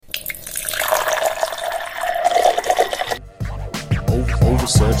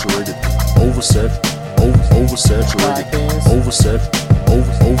oversaturated, oversaturated,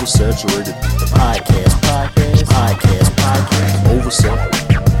 oversaturated. Podcast. Oversaturated,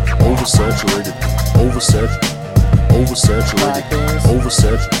 oversaturated,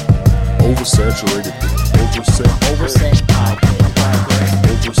 oversaturated.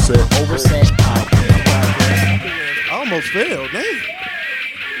 I almost failed, man.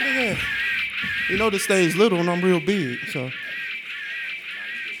 Yeah. You know the stage little and I'm real big, so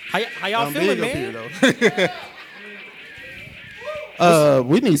How y'all I'm feeling, big up man? here though.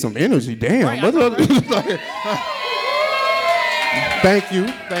 We need some energy. Damn. Right, Thank you.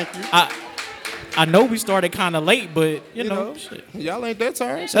 I know we started kind of late, but you know, shit. Y'all ain't that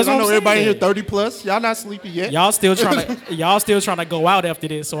tired. That's I what know I'm everybody saying. here 30 plus. Y'all not sleepy yet. Y'all still trying to go out after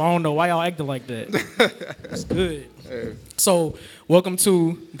this, so I don't know why y'all acting like that. It's good. Hey. So, welcome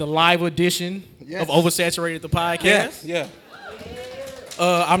to the live edition Yes. of Oversaturated the podcast. Yeah.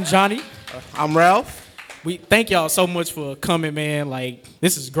 I'm Johnny. I'm Ralph. We thank y'all so much for coming, man. Like,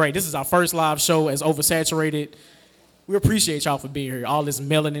 this is great. This is our first live show as Oversaturated. We appreciate y'all for being here. All this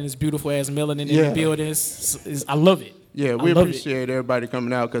melanin, this beautiful ass melanin in the building. I love it. Yeah, we appreciate everybody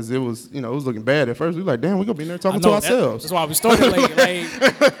coming out because it was looking bad at first. We like, damn, we gonna be in there talking to ourselves. That's why we started late.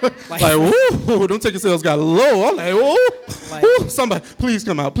 Like, woo, them ticket sales got low. I'm like, woo, woo, somebody, please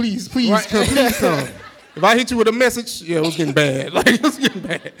come out, please come. If I hit you with a message, yeah, it was getting bad. Like, it was getting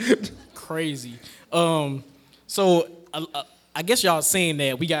bad. Crazy. So I guess y'all seen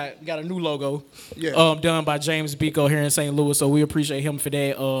that we got a new logo, done by James Biko here in St. Louis. So we appreciate him for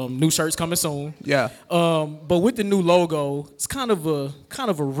that. New shirts coming soon. Yeah. But with the new logo, it's kind of a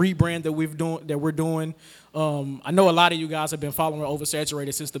rebrand that we're doing. I know a lot of you guys have been following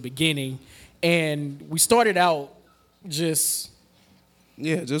Oversaturated since the beginning, and we started out just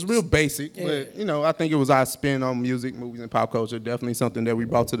real basic. Yeah. But, I think it was our spin on music, movies, and pop culture. Definitely something that we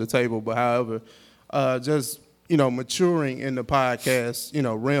brought to the table. But however, maturing in the podcast,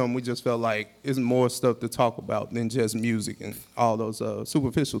 realm, we just felt like it's more stuff to talk about than just music and all those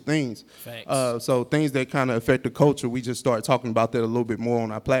superficial things. Facts. So things that kind of affect the culture, we just started talking about that a little bit more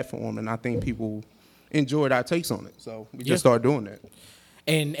on our platform, and I think people enjoyed our takes on it. So we just started doing that.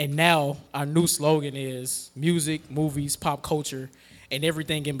 And now our new slogan is music, movies, pop culture, and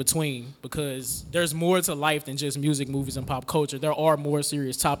everything in between, because there's more to life than just music, movies, and pop culture. There are more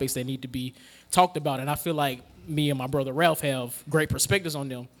serious topics that need to be talked about, and I feel like me and my brother Ralph have great perspectives on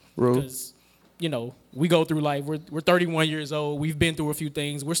them. Because, we go through life. We're 31 years old. We've been through a few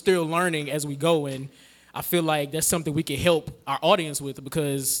things. We're still learning as we go, and I feel like that's something we can help our audience with,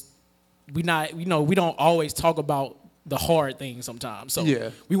 because we don't always talk about the hard things sometimes. So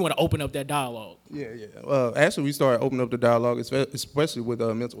we want to open up that dialogue. Yeah. Actually, we started opening up the dialogue, especially with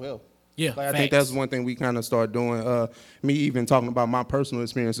mental health. Yeah, I think that's one thing we kind of started doing. Me even talking about my personal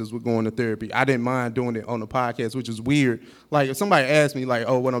experiences with going to therapy. I didn't mind doing it on the podcast, which is weird. Like, if somebody asked me, like,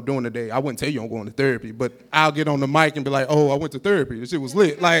 oh, what I'm doing today, I wouldn't tell you I'm going to therapy, but I'll get on the mic and be like, oh, I went to therapy. The shit was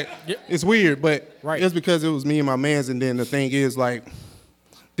lit. Like, it's weird, but it's because it was me and my mans, and then the thing is, like,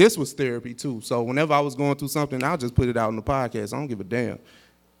 this was therapy too. So whenever I was going through something, I'll just put it out on the podcast. I don't give a damn.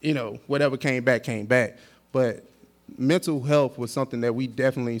 Whatever came back. But mental health was something that we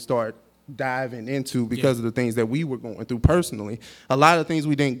definitely started diving into because of the things that we were going through personally. A lot of things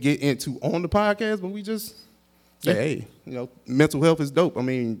we didn't get into on the podcast, but we just say, hey, mental health is dope. I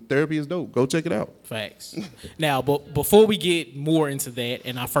mean, therapy is dope. Go check it out. Facts. Now, but before we get more into that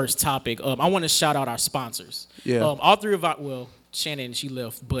and our first topic, I want to shout out our sponsors. Yeah. All three of our, Shannon, she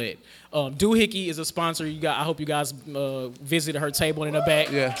left, but Doohickey is a sponsor. I hope you guys visited her table in the back.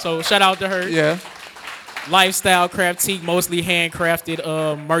 Yeah. So shout out to her. Yeah. Lifestyle Craftique, mostly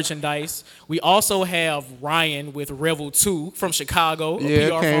handcrafted merchandise. We also have Ryan with Revel 2 from Chicago, a PR came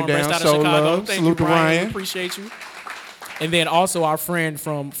firm down, based out of show Chicago. love. Thank Salute you, to Ryan. Appreciate you. And then also our friend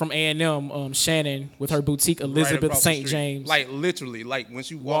from A&M, Shannon, with her boutique, Elizabeth St. James. Like, literally, like, when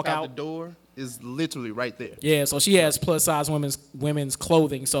you walk out the door, is literally right there. Yeah, so she has plus size women's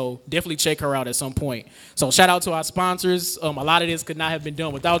clothing, so definitely check her out at some point. So shout out to our sponsors. A lot of this could not have been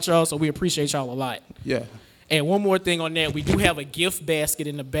done without y'all, so we appreciate y'all a lot. Yeah. And one more thing on that, we do have a gift basket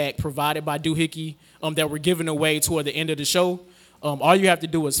in the back provided by Doohickey that we're giving away toward the end of the show. All you have to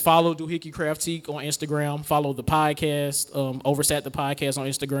do is follow Doohickey Craftique on Instagram, follow the podcast, Oversat the podcast on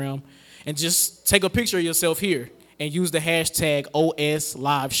Instagram, and just take a picture of yourself here and use the hashtag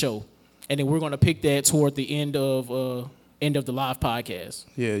OSLiveShow. And then we're going to pick that toward the end of the live podcast.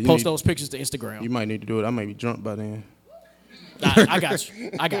 Yeah, Post those pictures to Instagram. You might need to do it. I may be drunk by then. I got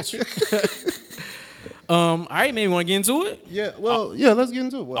you. All right, maybe we want to get into it? Yeah, let's get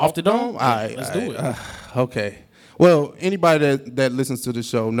into it. Off the dome? All right. Let's do it. Okay. Well, anybody that listens to the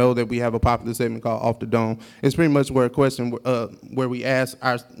show know that we have a popular segment called Off the Dome. It's pretty much where a question, where we ask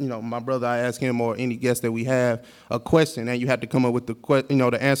our, my brother, I ask him or any guest that we have a question, and you have to come up with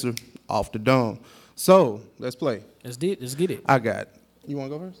the answer off the dome. So let's play. Let's get it. I got it. You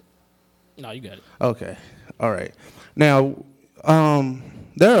want to go first? No, you got it. Okay. All right. Now,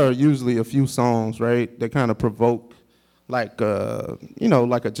 there are usually a few songs, right, that kind of provoke like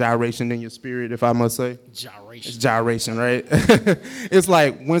like a gyration in your spirit, if I must say. Gyration. It's gyration, right? It's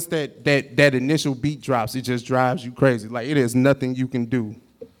like once that initial beat drops, it just drives you crazy. Like it is nothing you can do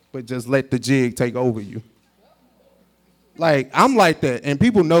but just let the jig take over you. Like I'm like that, and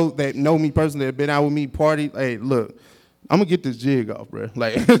people know me personally, have been out with me, party. Hey, look, I'm gonna get this jig off, bro.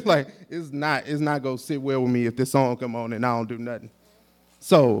 Like it's not gonna sit well with me if this song come on and I don't do nothing.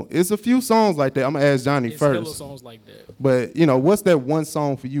 So it's a few songs like that. I'm gonna ask Johnny first. It's songs like that. But what's that one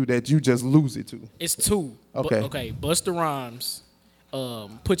song for you that you just lose it to? It's two. Okay. Okay. Busta Rhymes.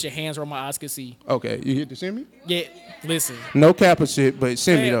 Put Your Hands Where My Eyes Can See. Okay, you hit the shimmy? Yeah. Listen. No Kappa shit, but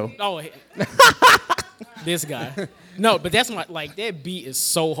shimmy though. Oh, this guy. No, but that's that beat is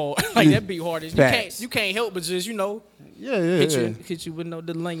so hard. Like that beat hard is you can't help but just hit you with no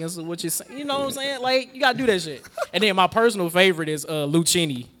delayance of what you're saying. You know what I'm saying? Like you gotta do that shit. And then my personal favorite is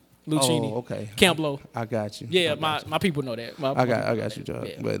Lucchini. Oh, okay. Camp Low. I got you. Yeah, my people know that. I got you, John.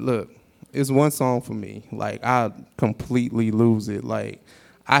 Yeah. But look, it's one song for me. Like I completely lose it. Like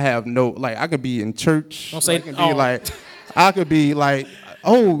I have I could be in church. Don't say I could be like,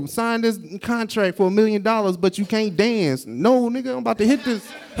 oh, sign this contract for $1 million, but you can't dance. No, nigga, I'm about to hit this.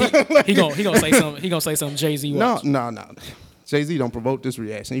 He gonna say something. He gonna say something. Jay-Z. Watch. No. Jay-Z don't provoke this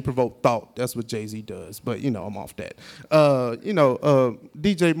reaction. He provoke thought. That's what Jay-Z does. But I'm off that.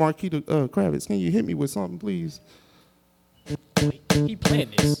 DJ Marquita Kravitz, can you hit me with something, please? He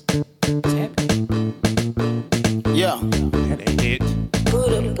playing this. What's happening? Yeah. That ain't it.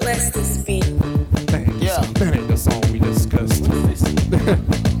 Buddha bless this beat. That ain't the song we discussed.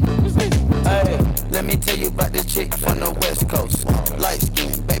 Hey, let me tell you about this chick from the West Coast. Light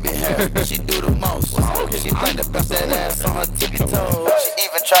skin, baby hair, she do the most. She like to bust that ass on her tippy toes. She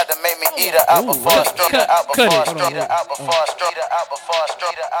even tried to make me eat her out before I struck her out before I struck her out before I struck her out before I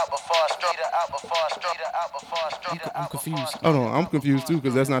struck her out before I struck her out before I struck her out before I struck her out. I'm confused. Hold on, I'm confused too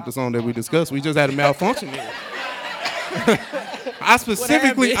because that's not the song that we discussed. We just had a malfunction there.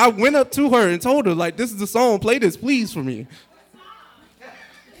 I went up to her and told her, like, this is the song, play this, please, for me.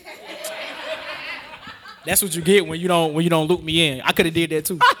 That's what you get when you don't loop me in. I could have did that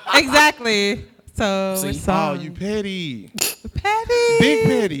too. Exactly. So See? Oh, you petty. petty. Big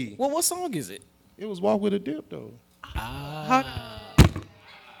petty. Well, what song is it? It was Walk With a Dip, though.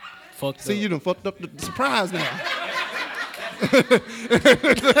 Fucked See, up. you done fucked up the surprise now.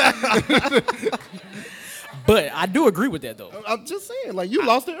 But I do agree with that though. I'm just saying, like, you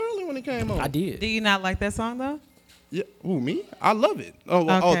lost it early when it came on. I did. Do you not like that song though? Yeah, who, me? I love it. Oh,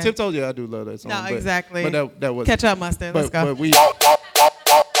 Okay. Tiptoe, yeah, I do love that song. No, but, exactly. But that was Catch up, Mustard. Let's go. But we, Now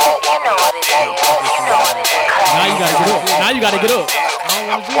you gotta get up. Now you gotta get up.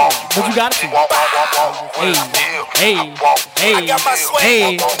 But you got to. Hey.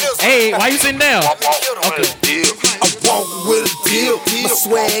 Why you sitting down? Okay. I walk with a deal, my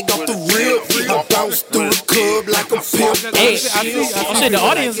swag off the real. I bounce through the club like a pimp. Hey, I see the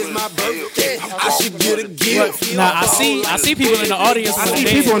audience. It's my birthday, I should get a gift. Now I see people in the audience. I see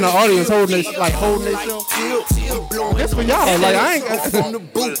people in the audience holding themselves. That's for y'all. Like, I ain't got from the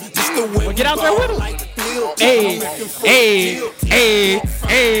booth, just the way Get out there with them. Hey,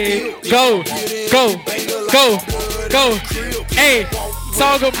 go. Hey,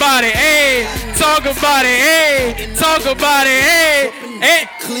 talk about it. Hey, talk about it. Hey, talk about it. Hey, hey,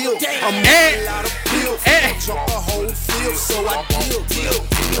 clear. I'm hey, a lot of pills. hey. Drop a whole field, so I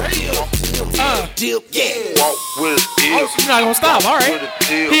dip, yeah. Walk with a deal. Oh, you're not gonna stop. All right.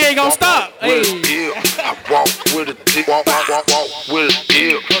 He ain't gonna stop. Hey. I walk with a deal. Walk with a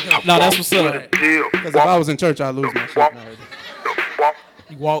deal. No, that's what's up. Because if I was in church, I'd lose my shit. Nowadays.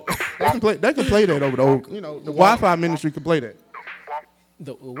 You walk. They can play that over the old, the Wi-Fi ministry can play that.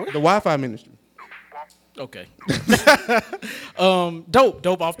 The what? The Wi-Fi ministry. Okay.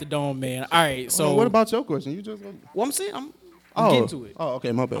 Dope off the dome, man. All right. So what about your question? You just Well, I'm saying I'm getting to it. Oh,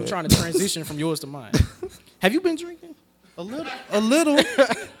 okay, my bad. I'm trying to transition from yours to mine. Have you been drinking? a little.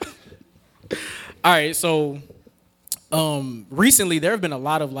 All right, so recently there have been a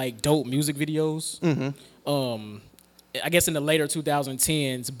lot of like dope music videos. Mm-hmm. I guess in the later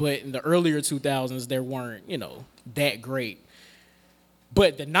 2010s, but in the earlier 2000s there weren't, that great.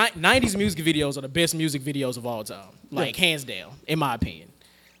 But the 90s music videos are the best music videos of all time, like hands down, in my opinion.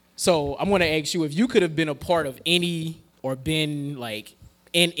 So I'm gonna ask you if you could have been a part of any or been like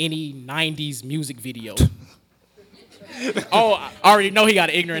in any '90s music video. Oh, I already know he got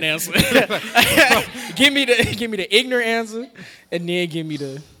an ignorant answer. give me the ignorant answer, and then give me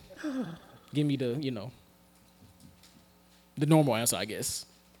the the normal answer, I guess.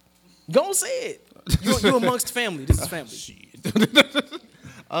 Go and say it. You amongst family. This is family.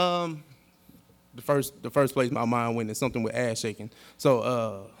 The first place my mind went is something with ass shaking.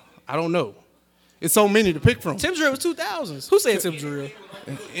 So I don't know. It's so many to pick from. Tim Drill was 2000s. Who said Tim Drill?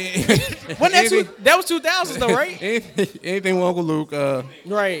 That was 2000s though, right? Anything with Uncle Luke.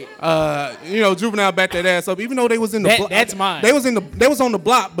 Right. Juvenile back that ass up. Even though they was in the block. That's mine. They was on the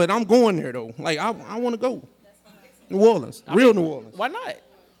block, but I'm going there though. Like I want to go. New Orleans. New Orleans. Why not?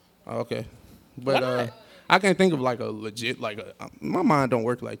 Okay. But I can't think of like a legit my mind don't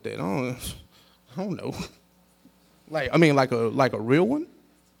work like that. I don't know. Like like a real one?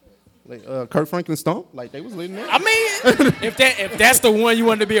 Like Kurt Franklin Stomp? Like they was living there? I mean, if that's the one you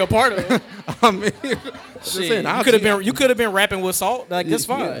wanted to be a part of, I mean, shit, you could have been rapping with Salt. Like that's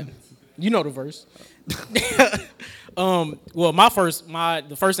fine. Yeah. You know the verse. Well,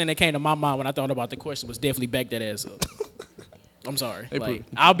 the first thing that came to my mind when I thought about the question was definitely back that ass up. I'm sorry. Like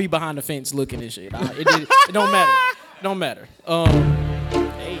I'll be behind the fence looking and shit. It don't matter. It don't matter.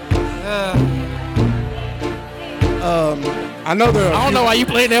 I know there. I don't know why you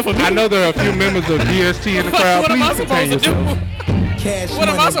playing that for me. I know there are a few members of DST in the crowd. What am I supposed to do? Cash What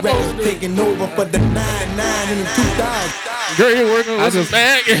am I supposed to do? Taking over for the 99 in the 2000. Girl, you're working with some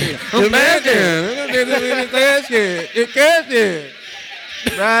bagging. I'm bagging. It casket.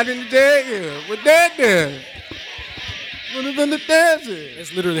 Riding the day with that there.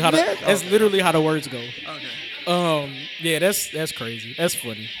 That's literally how the words go. Okay. Yeah, that's crazy. That's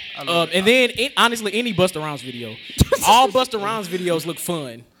funny. And then honestly, any Busta Rhymes video, all Busta Rhymes videos look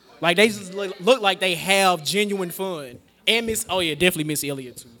fun. Like they just look like they have genuine fun. And definitely Miss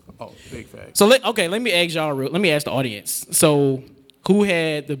Elliott too. Oh, big fact. So let me ask y'all. Let me ask the audience. So who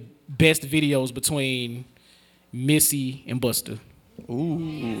had the best videos between Missy and Busta?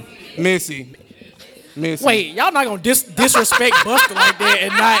 Ooh, Missy. Wait, y'all not gonna disrespect Busta like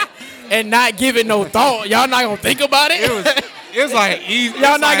that and not give it no thought. Y'all not gonna think about it. It's like easy.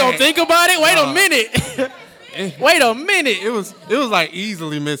 Y'all not gonna think about it. Wait a minute. Wait a minute. It was like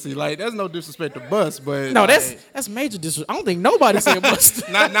easily Missy. Like that's no disrespect to Bust, but no, that's major disrespect. I don't think nobody said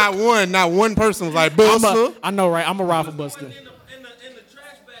Busta. not one person was like Busta. I know, right? I'm a ride for Busta.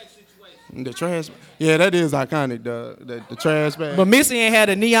 The trash, yeah, that is iconic. The trash bag. But Missy ain't had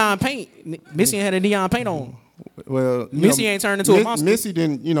a neon paint. Missy ain't had a neon paint on. Well, Missy ain't turned into a monster. Missy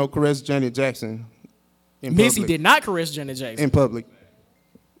didn't, caress Janet Jackson. Missy did not caress Janet Jackson in public.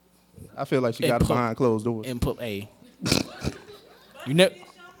 I feel like she got it behind closed doors. Hey, you know,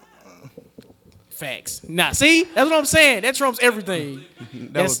 facts. Nah, see, that's what I'm saying. That trumps everything.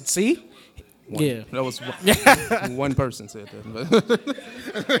 See. Yeah, that was one person said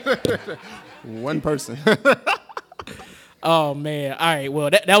that. One person. Oh man! All right, well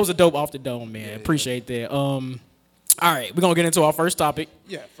that was a dope off the dome, man. Appreciate that. All right, we're gonna get into our first topic.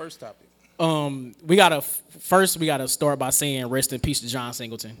 Yeah, first topic. We gotta start by saying rest in peace to John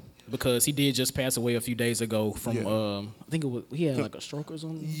Singleton because he did just pass away a few days ago from I think he had like a stroke or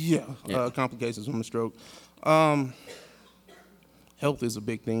something. Yeah. Complications from a stroke. Health is a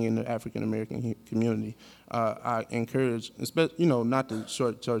big thing in the African American community. I encourage, not to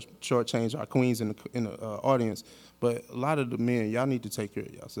shortchange our queens in the audience, but a lot of the men, y'all need to take care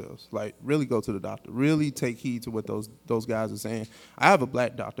of yourselves. Like, really go to the doctor. Really take heed to what those guys are saying. I have a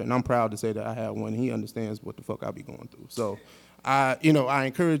black doctor, and I'm proud to say that I have one. He understands what the fuck I be going through. So, I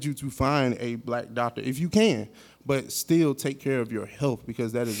encourage you to find a black doctor if you can, but still take care of your health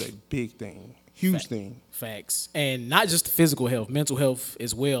because that is a big thing. Huge thing. Facts. And not just physical health, mental health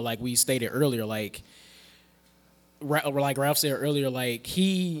as well. Like we stated earlier, like Ralph said earlier, like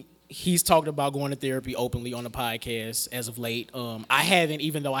he's talked about going to therapy openly on the podcast as of late. I haven't,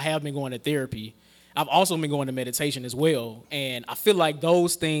 even though I have been going to therapy. I've also been going to meditation as well. And I feel like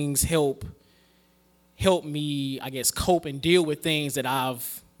those things help me, I guess, cope and deal with things that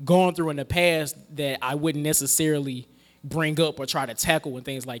I've gone through in the past that I wouldn't necessarily bring up or try to tackle and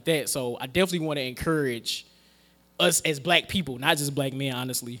things like that. So I definitely want to encourage us as black people, not just black men,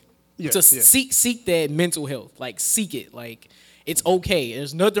 honestly, to seek that mental health. Like, seek it. Like, it's okay.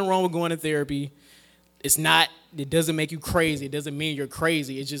 There's nothing wrong with going to therapy. It doesn't make you crazy. It doesn't mean you're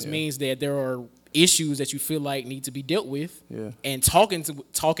crazy. It just means that there are issues that you feel like need to be dealt with. Yeah. And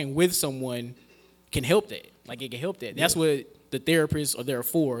talking with someone can help that. Like, it can help that. That's what the therapists are there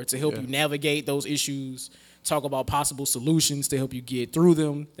for, to help you navigate those issues, talk about possible solutions to help you get through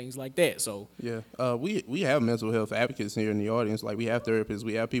them, things like that. So Yeah, we have mental health advocates here in the audience. Like we have therapists,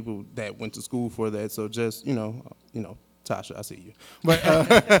 we have people that went to school for that. So just Tasha, I see you. But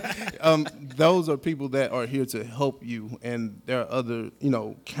those are people that are here to help you, and there are other,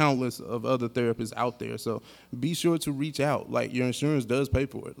 countless of other therapists out there. So be sure to reach out. Like your insurance does pay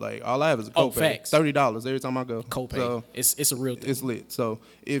for it. Like all I have is a copay, facts. $30 every time I go. copay, So it's a real thing. it's lit. So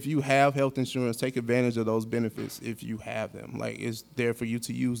if you have health insurance, take advantage of those benefits if you have them. Like it's there for you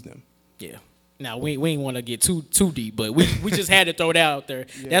to use them. Yeah. Now we ain't want to get too deep, but we just had to throw that out there.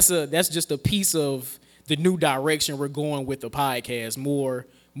 Yeah. That's just a piece of the new direction we're going with the podcast.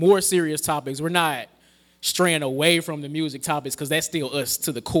 More serious topics. We're not straying away from the music topics because that's still us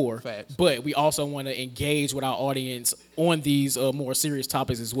to the core. Facts. But we also want to engage with our audience on these more serious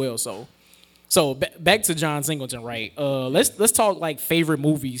topics as well. So back to John Singleton, right? Let's talk like favorite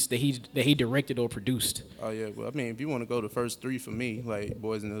movies that he directed or produced. Oh yeah, well I mean if you want to go the first three for me, like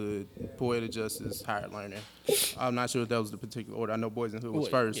Boys in the Hood, Poetic Justice, Hired Learning. I'm not sure if that was the particular order. I know Boys in the Hood was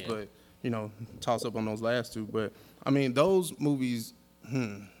first, yeah. but toss up on those last two. But I mean those movies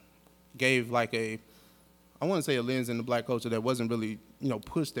gave like I wouldn't say a lens into black culture that wasn't really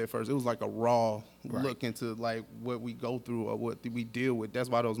pushed at first. It was like a raw look into like what we go through or what we deal with. That's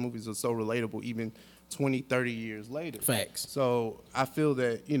why those movies are so relatable even 20, 30 years later. Facts. So I feel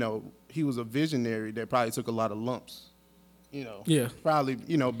that he was a visionary that probably took a lot of lumps. Yeah. Probably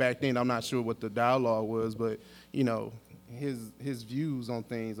back then I'm not sure what the dialogue was, but his views on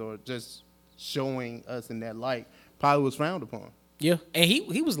things or just showing us in that light probably was frowned upon. Yeah, and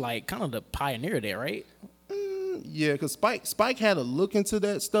he was like kind of the pioneer there, right? Yeah, because Spike had a look into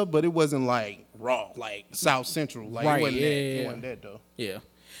that stuff, but it wasn't like raw, like South Central. Like Right, it wasn't yeah, that. yeah. It wasn't that though. Yeah.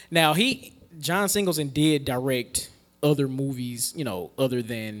 Now John Singleton did direct other movies, other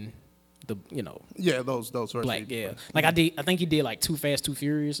than the Yeah, those first black. three. Yeah, like I think he did like Too Fast, Too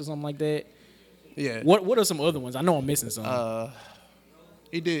Furious or something like that. Yeah. What are some other ones? I know I'm missing some.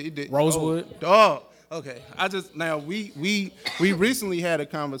 He did. Rosewood? Oh, okay. We recently had a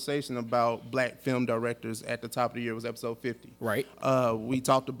conversation about black film directors at the top of the year. It was episode 50. Right. We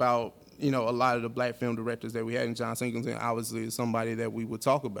talked about, a lot of the black film directors that we had, and John Singleton obviously is somebody that we would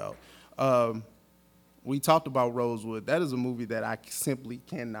talk about. We talked about Rosewood. That is a movie that I simply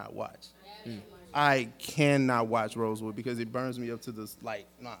cannot watch. I cannot watch Rosewood because it burns me up to this,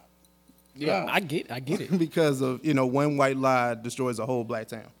 nah. Yeah, I get it. Because of, one white lie destroys a whole black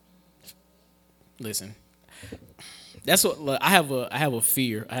town. Listen, that's what look, I have a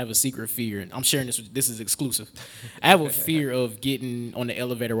fear. I have a secret fear, and I'm sharing this. This is exclusive. I have a fear of getting on the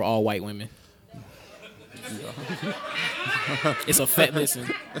elevator with all white women. It's a fact. Listen,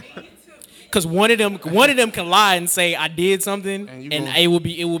 because one of them can lie and say I did something, and it will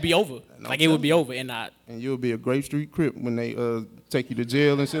be over. Like it would be over, and you'll be a Grape Street Crip when they take you to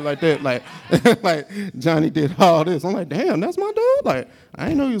jail and shit like that. Like, like Johnny did all this. I'm like, damn, that's my dude. Like, I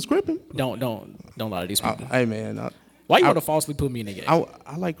didn't know he was cripping. Don't lie to these people. Hey man, why you want to falsely put me in the game?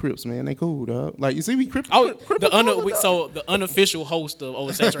 I like Crips, man. They cool, dog. Like you see, we Crip. So the unofficial host of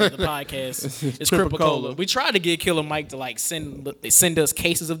Oversaturated the podcast is Cripicola. We tried to get Killer Mike to like send us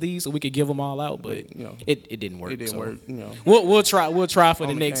cases of these so we could give them all out, but it didn't work. It didn't work. We'll try for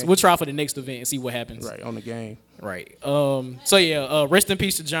the next game. We'll try for the next event and see what happens. Right on the game. Right. So yeah. Rest in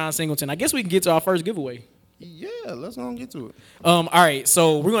peace to John Singleton. I guess we can get to our first giveaway. Yeah, let's go and get to it. All right.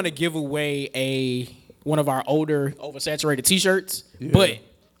 So we're gonna give away one of our older Oversaturated T-shirts, but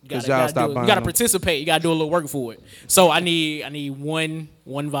you gotta participate. You gotta do a little work for it. So I need one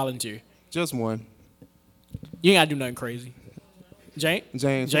volunteer. Just one. You ain't gotta do nothing crazy. James. All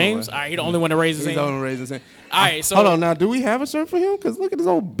right, he the only one to raise his hand. He's the only one to raise his hand. All right, so hold on now. Do we have a shirt for him? Cause look at this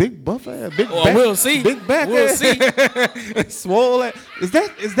old big buff ass, big back. We'll see. Big back. We'll see. Swole. Is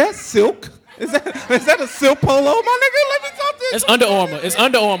that silk? Is that a silk polo, my nigga? Let me talk to you. It's Under Armour. It's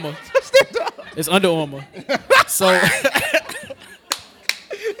Under Armour.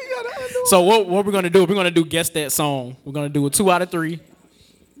 So what we're gonna do? We're gonna do guess that song. We're gonna do a 2 out of 3.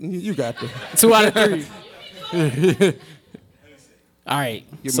 You got this. 2 out of 3. All right.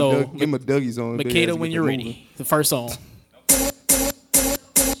 Give him a Dougie's on. Makeda, when you're ready. The first song.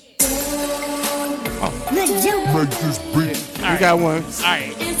 We got one. All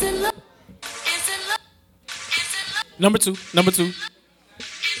right. Number two.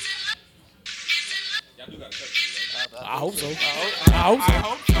 I hope so.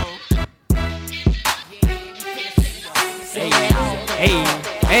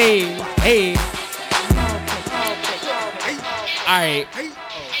 Hey. All right.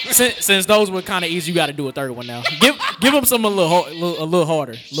 Since those were kind of easy, you got to do a third one now. Give them some a little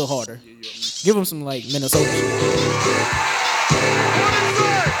harder. Give him some like Minnesota shit.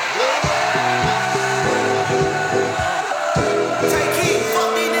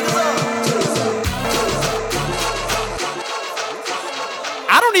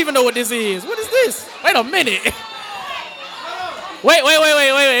 I don't even know what this is. What is this? Wait a minute.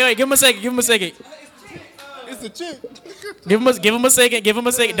 Wait. Give him a second. It's a chick. Give him a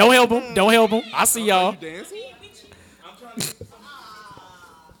second. Don't help him. I see y'all.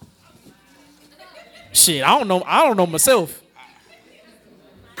 Shit, I don't know myself.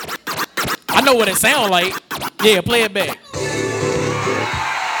 I know what it sound like. Yeah, play it back.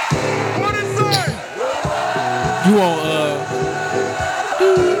 You want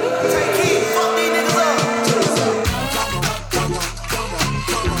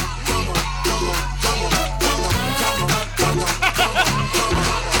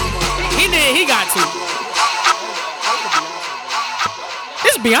he got to.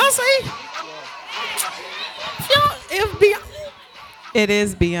 This Beyonce? It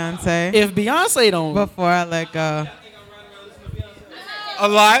is Beyonce. If Beyonce don't, Before I let go. A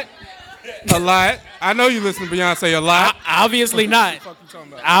lot. I know you listen to Beyonce a lot. obviously not. What the fuck you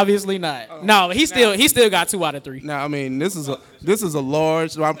talking about? Obviously not. No, he still got 2 out of 3. Now, I mean, this is a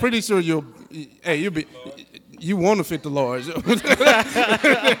large. I'm pretty sure you want to fit the large.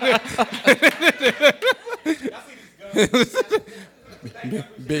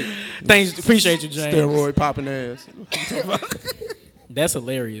 Big Thanks, appreciate you, James. steroid popping ass. That's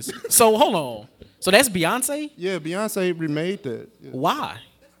hilarious. So hold on. So that's Beyonce? Yeah, Beyonce remade that. Yeah. Why?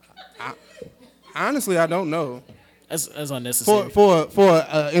 Honestly, I don't know. That's unnecessary. For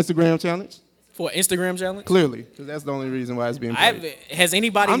Instagram challenge, For an Instagram challenge? clearly, because that's the only reason why it's being played. Has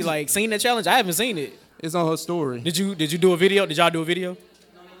anybody seen that challenge? I haven't seen it. It's on her story. Did you do a video? Did y'all do a video?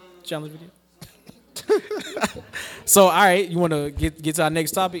 Challenge video? So all right, you want to get to our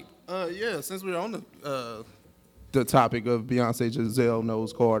next topic? Yeah, since we're on the topic of Beyonce Giselle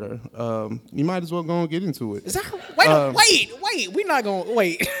Knowles Carter, you might as well go and get into it. Is that her? Wait. We're not going to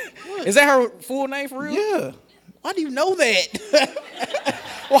wait. Is that her full name for real? Yeah. Why do you know that?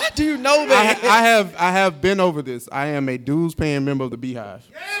 Why do you know that? I have been over this. I am a dues paying member of the Beehive.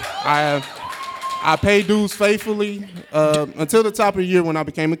 I pay dues faithfully until the top of the year when I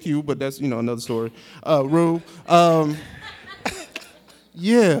became a Q, but that's another story. Rue.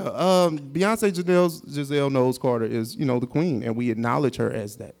 Beyonce Giselle Knowles Carter is the queen, and we acknowledge her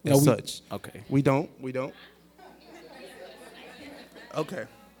as that such. Okay. We don't. Okay.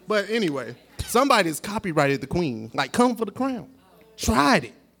 But anyway, somebody's copyrighted the queen. Like, come for the crown. Tried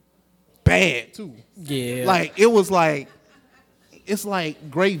it. Bad too. Yeah. Like it's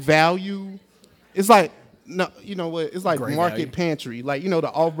like great value. It's like no, you know what? It's like Great Market value. Pantry. Like the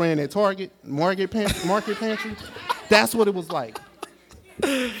off brand at Target, Market Pantry. That's what it was like.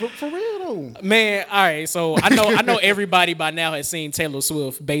 For real though. Man, all right. So I know everybody by now has seen Taylor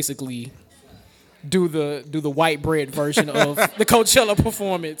Swift basically do the white bread version of the Coachella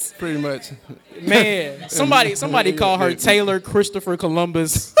performance. Pretty much. Man, somebody called her Taylor Christopher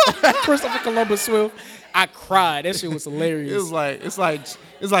Columbus Swift. I cried. That shit was hilarious. It's like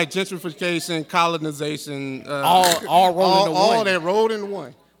gentrification, colonization, all rolled into one. All that rolled into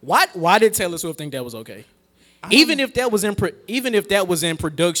one. Why did Taylor Swift think that was okay? Even if that was in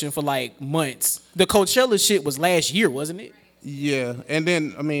production for like months, the Coachella shit was last year, wasn't it? Yeah, and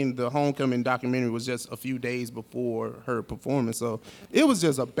then the Homecoming documentary was just a few days before her performance, so it was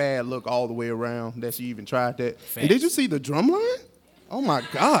just a bad look all the way around that she even tried that. And did you see the drum line? Oh my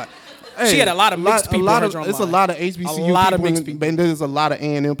God! She had a lot of mixed people on her drum It's line. a lot of HBCU A lot of people, mixed people. and there's a lot of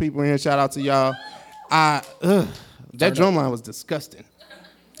A&M people in here. Shout out to y'all. That drum line was disgusting.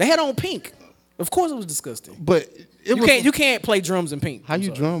 They had on pink. Of course, it was disgusting. But You can't play drums in pink. How you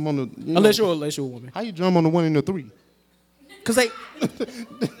drum on the unless you're a woman. How you drum on the 1 and the 3? Cause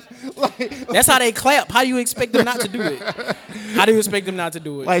that's how they clap. How do you expect them not to do it? How do you expect them not to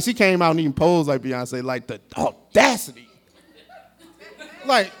do it? Like she came out and even posed like Beyonce, like the audacity.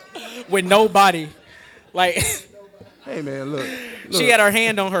 Like with nobody. Like hey man, look. She had her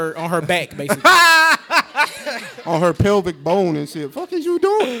hand on her back, basically. On her pelvic bone and shit. Fuck is you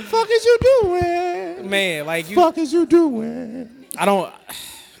doing? Fuck is you doing? Man, like you. Fuck is you doing?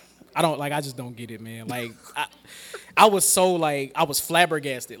 I just don't get it, man. Like I was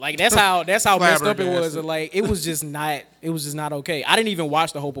flabbergasted. Like that's how messed up it was. And like it was just not okay. I didn't even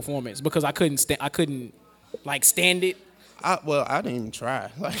watch the whole performance because I couldn't stand it. I didn't even try.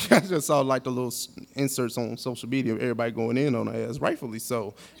 Like I just saw like the little inserts on social media of everybody going in on her ass, rightfully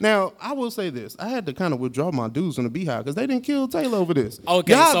so. Now I will say this: I had to kind of withdraw my dudes from the Beehive because they didn't kill Taylor over this.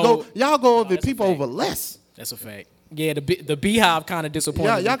 Okay, y'all go over people over less. That's a fact. Yeah, the Beehive kind of disappointed.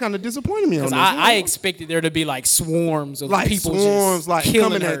 Yeah, me. y'all kind of disappointed me on this. I expected there to be like swarms of like people swarms, just like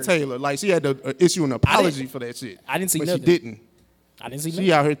killing coming her. at Taylor. Like she had to issue an apology for that shit. I didn't see but nothing. she didn't. I didn't see She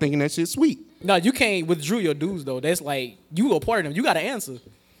nothing. out here thinking that shit sweet. No, you can't withdraw your dues though. That's like you a part of them. You got to answer.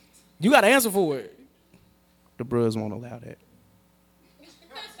 You got to answer for it. The bros won't allow that.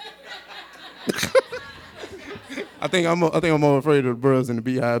 I think I'm more afraid of the bros than the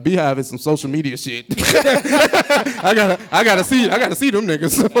Beehive. Beehive is some social media shit. I gotta see them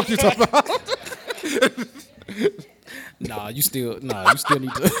niggas. What you talking about? You still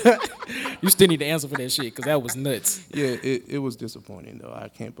need to you still need to answer for that shit because that was nuts. Yeah, it was disappointing though. I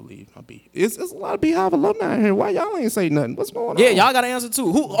can't believe my It's a lot of Beehive alumni in here. Why y'all ain't say nothing? What's going on? Yeah, y'all got to answer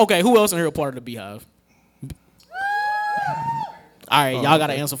too. Who else in here a part of the Beehive? All right, y'all got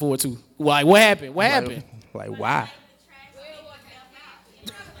to answer for it too. Like, what happened? What happened? Like why?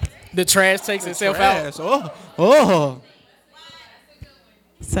 The trash takes itself out. Oh.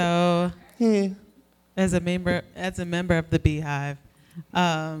 So, Yeah. as a member of the Beehive,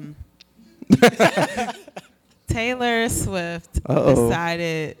 Taylor Swift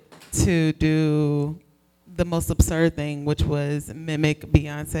decided to do the most absurd thing, which was mimic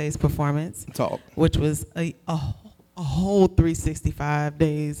Beyonce's performance, which was a whole 365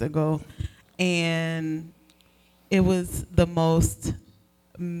 days ago, and it was the most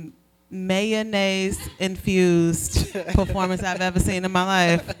mayonnaise infused performance I've ever seen in my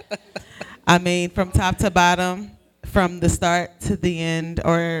life. I mean, from top to bottom, from the start to the end,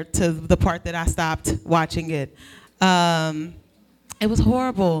 or to the part that I stopped watching it. It was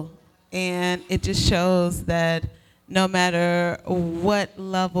horrible, and it just shows that no matter what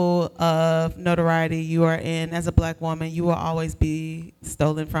level of notoriety you are in as a black woman, you will always be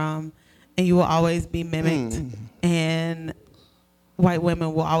stolen from, and you will always be mimicked, and white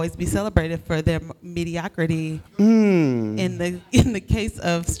women will always be celebrated for their mediocrity in the case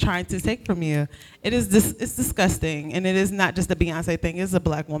of trying to take from you. It's disgusting, and it is not just a Beyonce thing. It's a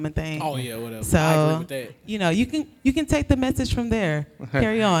black woman thing. Oh yeah, whatever. So I agree with that. you can take the message from there.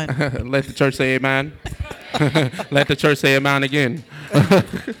 Carry on. Let the church say amen. Let the church say amen again.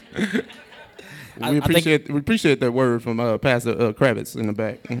 We appreciate that word from Pastor Kravitz in the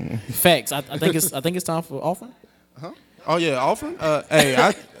back. Facts. I think it's time for offering. Oh yeah, offering.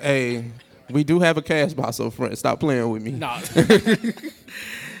 We do have a cash box, so friend, stop playing with me.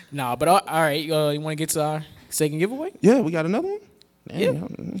 Nah, but all right. You want to get to our second giveaway? Yeah, we got another one. Yeah.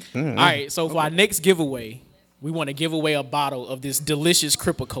 All right. So for our next giveaway, we want to give away a bottle of this delicious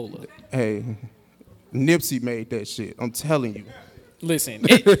Cripple Cola. Hey, Nipsey made that shit. I'm telling you. Listen.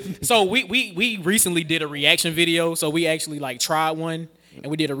 So we recently did a reaction video. So we actually tried one. And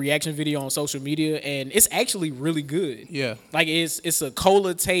we did a reaction video on social media, and it's actually really good. Yeah. Like it's a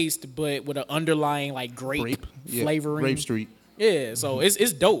cola taste, but with an underlying grape flavoring. Grape Street. Yeah, so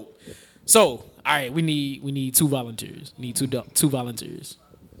it's dope. So all right, we need two volunteers. Two volunteers.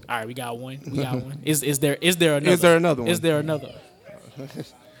 All right, we got one. Is there another? Is there another one? Is there another?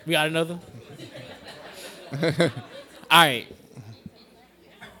 We got another. All right.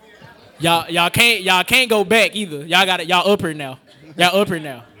 Y'all can't go back either. Y'all up here now. Y'all up here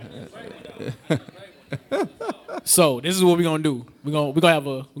now. So this is what we're gonna do. We're gonna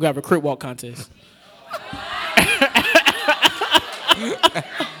have a crip walk contest.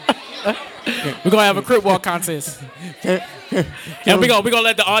 We're gonna have a crip walk contest. And we're gonna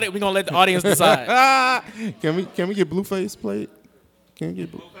let the audience decide. Can we get Blueface played? Can we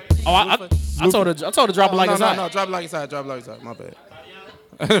get Blue? Oh, I told her drop it like it's hot. No, drop it like it's hot. Drop it like it's hot. My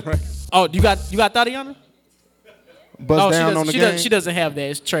bad. Oh, you got Tatiana? Bust down on the game. She doesn't have that.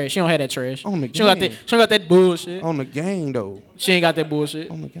 It's trash. She don't have that trash. On the She don't got that bullshit. On the game though. She ain't got that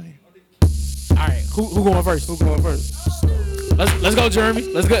bullshit. On the game. All right, who going first? Who's going first? Let's go, Jeremy.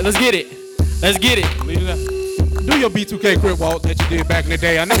 Let's get it. Let's get it. Do your B2K crib walk that you did back in the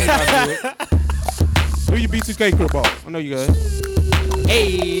day. I know you guys do it. Do your B2K crib walk. I know you guys.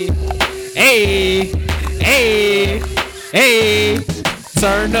 Hey.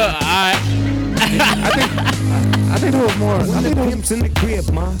 Turn up. I think there was more. I think Pimps in the crib,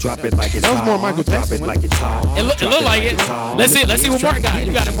 ma. Drop it like it's that was hot. more Michael Drop Jackson. it like it's hot. It look like it. Let's see what Mark got.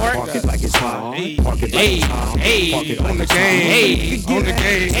 You got it, Mark. Park it like it's hot. Park it like it's hot. Park it like On the it's hot. game. On the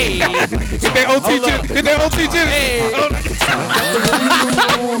game. Hey. Get that OT Jim. Get that OT Jim.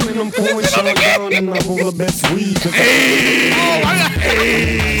 And I'm pouring Sean down and I roll the best weed.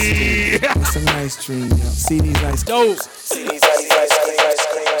 It's a nice dream, yo. See these ice Dope.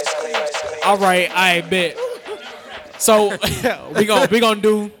 All right, I bet. So we gonna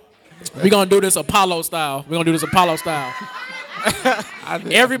do this Apollo style. We're gonna do this Apollo style.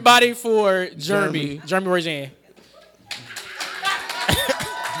 Everybody for Jeremy. Jeremy, raise your hand.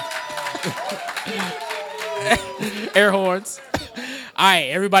 Air horns. All right,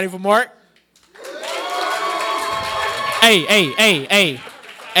 everybody for Mark. Hey,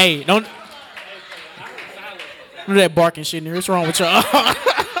 don't do that barking shit in here. What's wrong with y'all?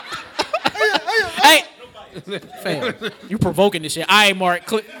 Hey, fam, you provoking this shit. All right, Mark,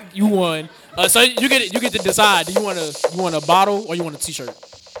 you won. So you get to decide. Do you want a bottle or you want a t-shirt?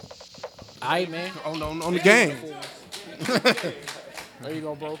 All right, man. On the game. There you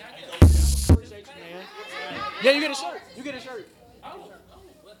go, bro. Appreciate you, man. Yeah, you get a shirt. You get a shirt.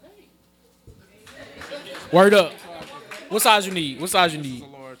 Word up. What size you need?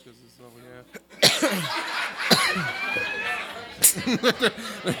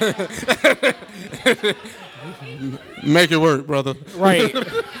 Make it work, brother. Right.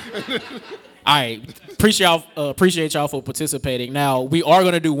 All right. Appreciate y'all for participating. Now, we are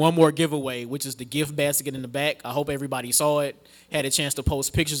going to do one more giveaway, which is the gift basket in the back. I hope everybody saw it, had a chance to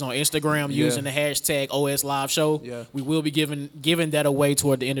post pictures on Instagram using the hashtag OSLiveShow. Yeah. We will be giving that away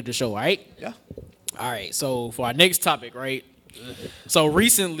toward the end of the show, all right? Yeah. All right. So, for our next topic, right? So,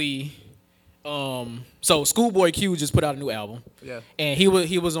 recently, Schoolboy Q just put out a new album. Yeah. And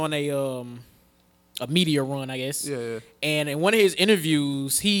he was on a media run, I guess. Yeah. And in one of his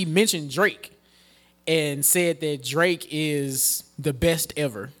interviews, he mentioned Drake and said that Drake is the best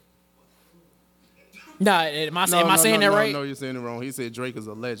ever. Nah, am I saying that right? No, you're saying it wrong. He said Drake is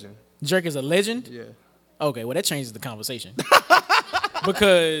a legend. Drake is a legend? Yeah. Okay, well that changes the conversation.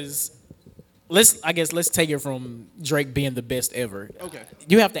 Because let's take it from Drake being the best ever. Okay.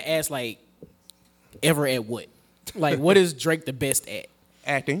 You have to ask like ever at what? Like what is Drake the best at?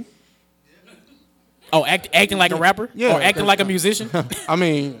 Acting. Oh, acting like a rapper? Yeah. Or acting like a musician? I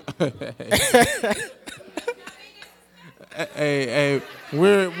mean, hey,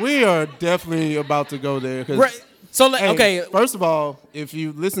 we are definitely about to go there. Right. So okay. First of all, if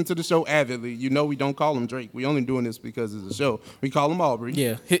you listen to the show avidly, you know we don't call him Drake. We only doing this because it's a show. We call him Aubrey.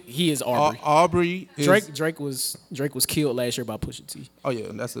 Yeah, he is Aubrey. Aubrey is Drake was killed last year by Pusha T. Oh yeah,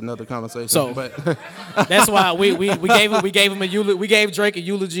 that's another conversation. So, but that's why we gave him a eulogy. We gave Drake a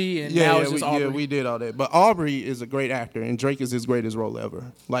eulogy, and now it's just Aubrey. Yeah, we did all that. But Aubrey is a great actor, and Drake is his greatest role ever.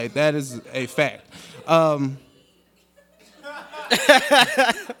 Like that is a fact.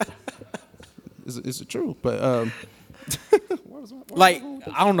 It's the truth, but like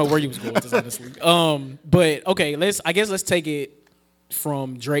I don't know where you was going with this honestly. But okay, let's take it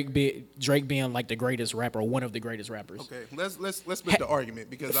from Drake being like the greatest rapper, or one of the greatest rappers. Okay, let's make the argument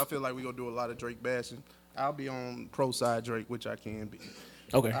because I feel like we're gonna do a lot of Drake bashing. I'll be on pro side Drake, which I can be.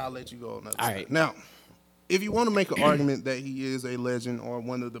 Okay, I'll let you go on that. All side. right. Now, if you want to make an argument that he is a legend or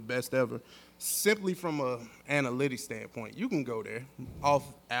one of the best ever, simply from a analytic standpoint, you can go there off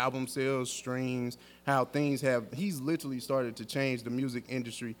album sales, streams, how things have. He's literally started to change the music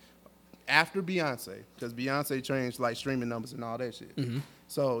industry after Beyonce, because Beyonce changed like streaming numbers and all that shit. Mm-hmm.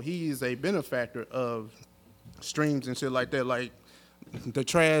 So he is a benefactor of streams and shit like that. Like the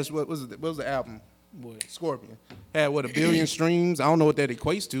trash. What was it? What was the album? What? Scorpion had 1 billion streams. I don't know what that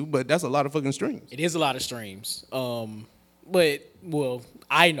equates to, but that's a lot of fucking streams. It is a lot of streams. But well,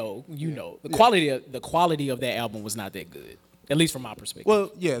 I know the quality of that album was not that good, at least from my perspective.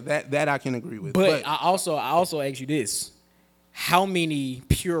 Well, yeah, that I can agree with. But I also ask you this: how many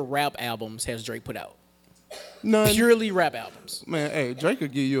pure rap albums has Drake put out? None. Purely rap albums. Man, hey, Drake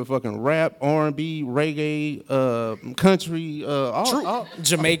could give you a fucking rap, R&B, reggae, country, all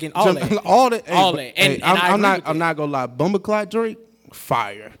Jamaican, all that. all that. Hey, all that. And I'm not gonna lie. Bumperclot Drake,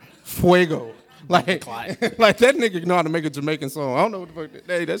 fire, fuego. Like that nigga know how to make a Jamaican song. I don't know what the fuck.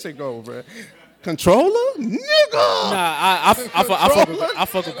 Hey, that shit go, bro. Controller, nigga. Nah, I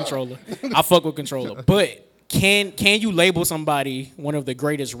fuck with Controller. I fuck with Controller. But can you label somebody one of the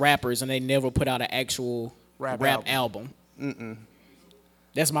greatest rappers and they never put out an actual rap album? Mm-mm.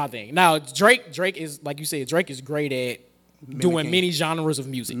 That's my thing. Now Drake is, like you said, Drake is great at doing many genres of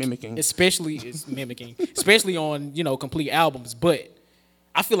music, especially on complete albums. But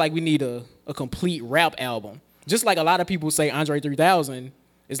I feel like we need a complete rap album. Just like a lot of people say Andre 3000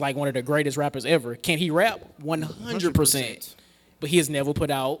 is like one of the greatest rappers ever. Can he rap? 100%. But he has never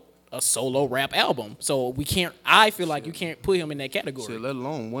put out a solo rap album. So I feel like you can't put him in that category. Shit, let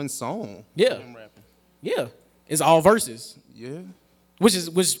alone one song. Yeah. Yeah. It's all verses. Yeah. Which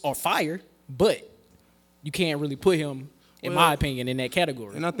are fire, but you can't really put him, in my opinion, in that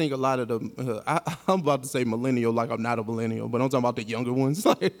category. And I think a lot of them, I'm about to say millennial like I'm not a millennial, but I'm talking about the younger ones.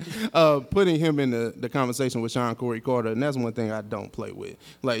 Like, putting him in the conversation with Sean Corey Carter, and that's one thing I don't play with.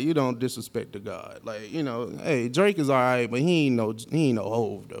 Like, you don't disrespect the God. Like, hey, Drake is all right, but he ain't no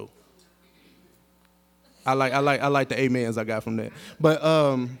Hove though. I like the amens I got from that. But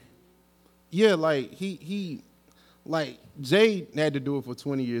yeah, like he like Jay had to do it for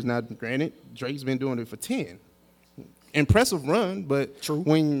 20 years. Now, granted, Drake's been doing it for 10. Impressive run, but True.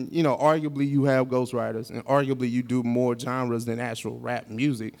 when arguably you have ghostwriters and arguably you do more genres than actual rap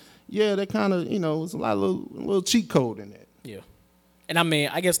music, yeah, that kind of it's a lot of little cheat code in that. Yeah. And I mean,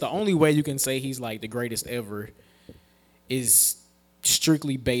 I guess the only way you can say he's like the greatest ever is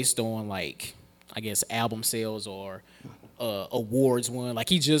strictly based on like, I guess, album sales or awards won. Like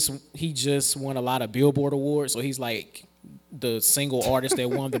he just won a lot of Billboard awards, so he's like the single artist that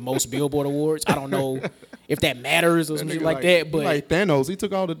won the most Billboard awards. I don't know if that matters or something like that, but like Thanos, he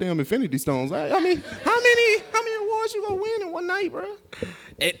took all the damn Infinity Stones. I mean, how many awards you gonna win in one night, bro?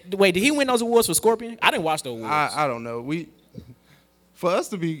 Wait, did he win those awards for Scorpion? I didn't watch the awards. I don't know. For us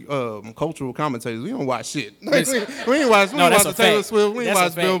to be cultural commentators, we don't watch shit. we ain't watch. We ain't watch the Taylor Swift. We ain't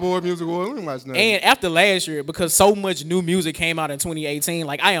watch Billboard Music Awards. We ain't watch nothing. And after last year, because so much new music came out in 2018,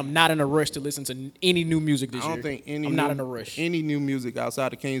 like I am not in a rush to listen to any new music this year. I don't think I'm not in a rush. Any new music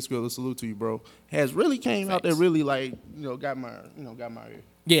outside of Kane Skrilla, salute to you, bro, has really came out that really like got my ear.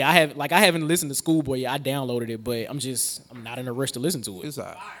 Yeah, I haven't listened to Schoolboy yet. I downloaded it, but I'm not in a rush to listen to it. It's all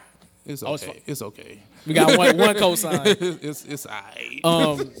right. It's Oh, okay. It's okay. We got one cosign. It's all right.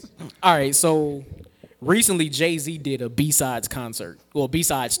 All right, so recently Jay-Z did a B-Sides concert. Well,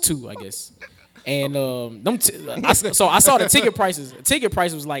 B-Sides 2, I guess. And so I saw the ticket prices. The ticket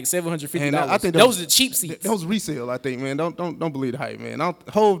price was like $750. And I think those are the cheap seats. That was resale, I think, man. Don't believe the hype, man.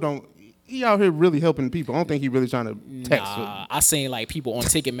 Hov don't. He out here really helping people. I don't think he really trying to tax. I seen like people on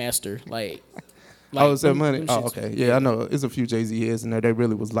Ticketmaster like. Oh, it's that money. Oh, okay. Yeah, I know. It's a few Jay-Z heads in there. They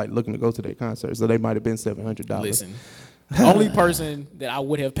really was like looking to go to that concert, so they might have been $700. Listen, the only person that I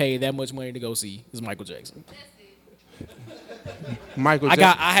would have paid that much money to go see is Michael Jackson. Michael.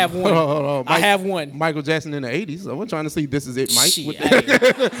 I have one. Hold on. I have one. Michael Jackson in the '80s. So I'm trying to see This Is It, Mike. Shit,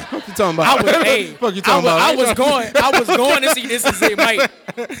 What you talking about? Fuck you talking about? I was going to see This Is It, Mike.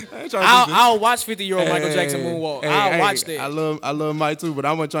 I'll watch 50-year-old Michael Jackson moonwalk. I'll watch that. I love Mike too, but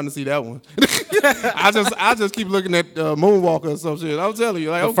I wasn't trying to see that one. I just keep looking at Moonwalker or some shit. I'm telling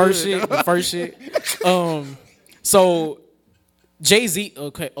you, like the first shit. So Jay-Z,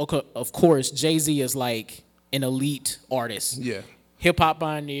 okay, of course, Jay-Z is like an elite artist. Yeah. Hip hop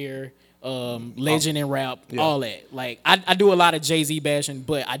pioneer, legend in rap, all that. Like I do a lot of Jay-Z bashing,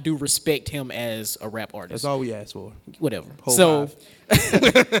 but I do respect him as a rap artist. That's all we asked for. Whatever. Whole So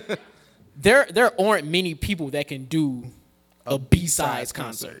there aren't many people that can do a B-sides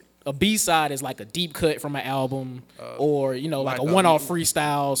concert. A B-side is like a deep cut from an album, or like a one-off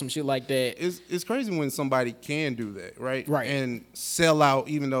freestyle, some shit like that. It's crazy when somebody can do that, right? Right. And sell out,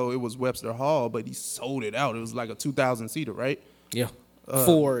 even though it was Webster Hall, but he sold it out. It was like a 2,000 seater, right? Yeah.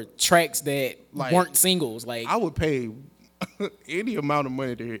 For tracks that weren't singles, like I would pay any amount of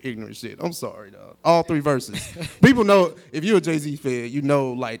money to hear Ignorant Shit. I'm sorry, dog. All 3 verses. People know if you're a Jay-Z fan, you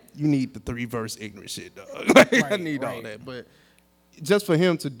know like you need the 3-verse Ignorant Shit, dog. I need all that, but. Just for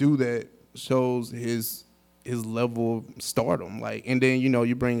him to do that shows his level of stardom. Like, and then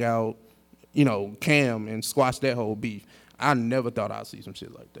you bring out Cam and squash that whole beef. I never thought I'd see some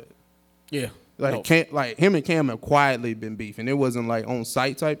shit like that. Yeah, like him and Cam have quietly been beefing. It wasn't like on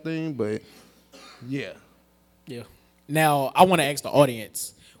site type thing, but yeah. Now I want to ask the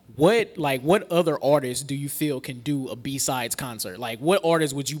audience, what other artists do you feel can do a B-sides concert? Like, what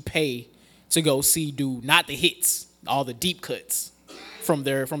artists would you pay to go see do not the hits, all the deep cuts from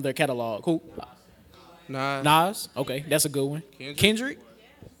their catalog? Who? Nas. Okay, that's a good one. Kendrick.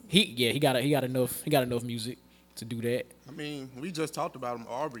 He got enough music to do that. I mean, we just talked about him.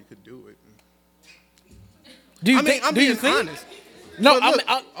 Aubrey could do it. Do you I'm think? being honest. No, look,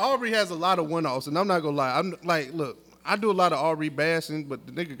 Aubrey has a lot of one-offs, and I'm not gonna lie. I'm like, look, I do a lot of Aubrey bashing, but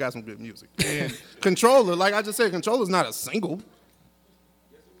the nigga got some good music. And Controller, like I just said, Controller's not a single.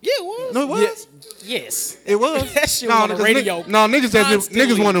 Yeah, it was. No, it was. Yes, it was. That shit on the radio.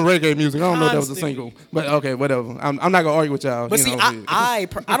 Niggas wanted reggae music. I don't know if that was a single, but okay, whatever. I'm not gonna argue with y'all. But see, I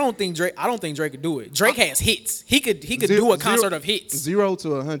don't think Drake could do it. Drake has hits. He could do a concert of hits. 0 to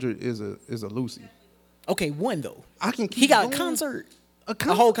 100 is a Lucy. Okay, one though. I can. Keep he got going. a concert, a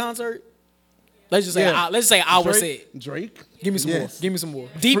whole concert. Let's just say an hour set. Drake. Give me some more. Give me some more.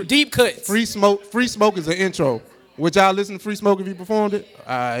 Deep cuts. Free Smoke is an intro. Would y'all listen to Free Smoke if you performed it?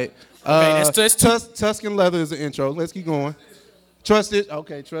 All right. Tuscan Leather is an intro. Let's keep going. Trust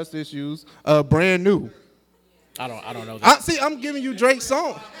Issues. Brand New. I don't know that. See, I'm giving you Drake's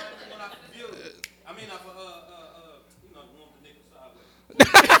song.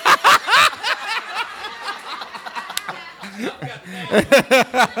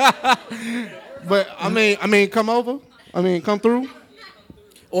 But I mean, come over. I mean, come through.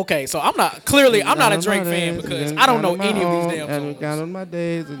 Okay, so I'm not a Drake fan because I don't know any of these damn songs. Count on my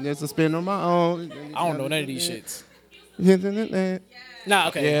days and just to spend on my own. I don't know none of these shits. Yeah. Nah,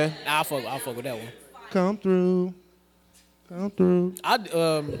 okay. Yeah. Nah, I'll fuck with that one. Come through.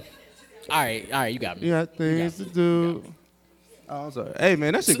 All right, you got me. You got things to do. Oh, I'm sorry. Hey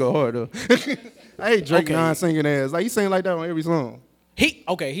man, that shit go hard though. I hate Drake non-singing ass. Like he sing like that on every song. He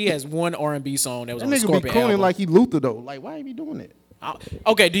has one R&B song that was That on the nigga be Scorpion crooning album. like he Luther though. Like why he be doing it?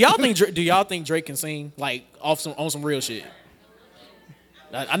 Okay, do y'all think Drake can sing like on some real shit?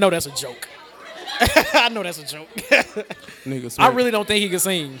 I know that's a joke. I know that's a joke. Nigga swear. I really don't think he can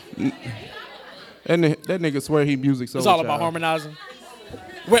sing. That nigga swear he music so. It's all about harmonizing.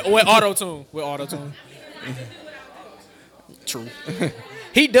 With auto-tune. True.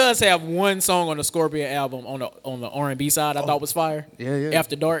 He does have one song on the Scorpion album on the R&B side I thought was fire. Yeah.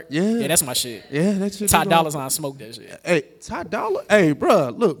 After Dark. Yeah. That's my shit. Yeah, that shit. Ty Dolla $ign smoked that shit. Hey, Ty Dolla. Hey,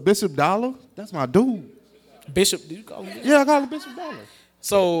 bruh, look, Bishop Dollar. That's my dude. Bishop, did you call him? Yeah, I call him Bishop Dollar.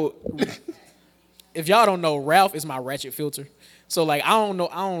 So, if y'all don't know, Ralph is my ratchet filter. So like I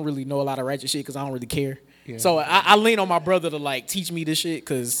don't really know a lot of ratchet shit because I don't really care. Yeah. So I lean on my brother to like teach me this shit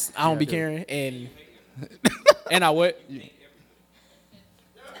because I don't be caring and I what?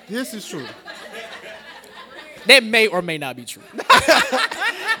 This is true. That may or may not be true.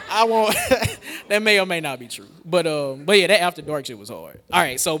 I won't. That may or may not be true. But yeah, that After Dark shit was hard. All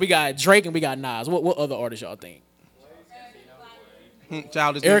right, so we got Drake and we got Nas. What other artists y'all think?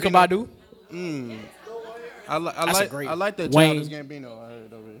 Childish Erykah Badu. I like that Wayne. Childish Gambino. I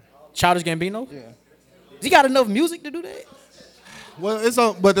heard over here. Childish Gambino. Yeah. He got enough music to do that.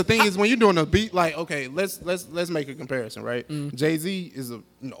 Well, but the thing is, when you're doing a beat, like, okay, let's make a comparison, right? Jay-Z is a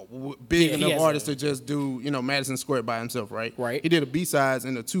big enough artist to just do Madison Square by himself, right? Right. He did a B-sides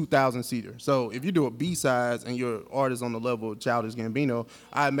in a 2,000 seater. So if you do a B-sides and you're an artist on the level of Childish Gambino,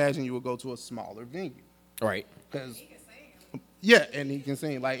 I imagine you would go to a smaller venue. Right. Because yeah, and he can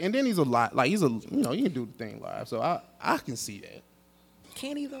sing and then he's a lot he can do the thing live. So I can see that.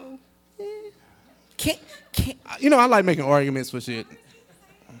 Can he though? Can't. I like making arguments for shit.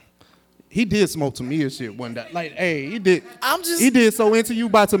 He did smoke Tamia shit one day. Like, hey, he did. He did So Into You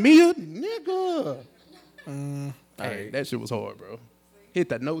by Tamia, nigga. Hey, that shit was hard, bro. Hit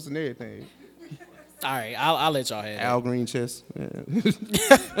the notes and everything. All right, I'll let y'all have it. Al Green chest.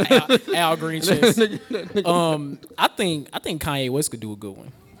 Yeah. Al Green chest. I think Kanye West could do a good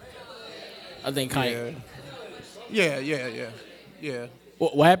one. I think Kanye. Yeah.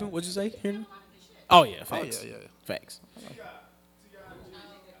 What happened? What'd you say? Here? Oh yeah, facts. Yeah. Facts.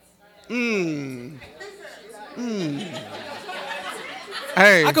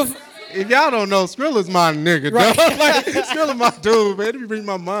 Hey, if y'all don't know, Skrilla's my nigga, right. Dog. Like, Skrilla my dude, man. It be bring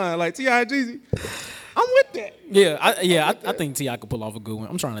my mind. Like T.I. Jeezy, I'm with that. Yeah, I think T.I. could pull off a good one.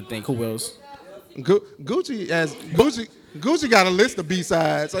 I'm trying to think who else. Gucci got a list of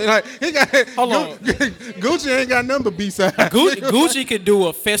B-sides. Like, he got Hold on. Gucci ain't got none but B-sides. Gucci could do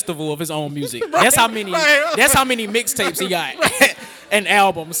a festival of his own music. Right, that's how many mixtapes he got and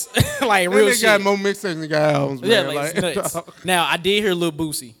albums. Like real shit. He got more mixtapes than he got albums. Yeah, Man. like it's nuts. Now I did hear Lil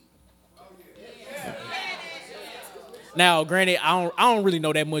Boosie. Now, granted, I don't really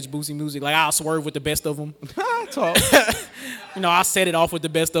know that much Boosie music. Like I'll swerve with the best of them. Talk. I set it off with the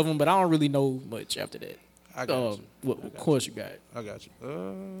best of them, but I don't really know much after that. I got you. What course you got? I got you.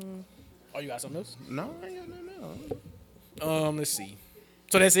 Oh, you got something else? No, I ain't got nothing else. Let's see.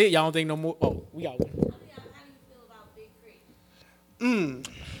 So that's it? Y'all don't think no more? Oh, we got one. How do you feel about Big Crit? I would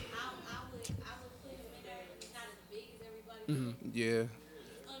put him in there. He's not as big as everybody. Yeah. He's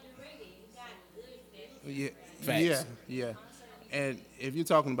underrated. He got good that. Facts. Yeah. And if you're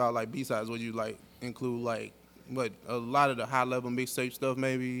talking about like B-sides, would you like include like what a lot of the high level mixtape stuff,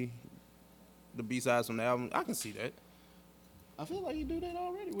 maybe the B-sides from the album? I can see that. I feel like you do that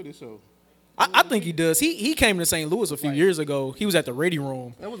already with this show. I think he does. He came to St. Louis a few years ago. He was at the Radio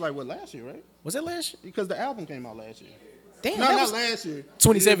Room. That was like last year, right? Was that last year? Because the album came out last year. Damn, No, that not was last year.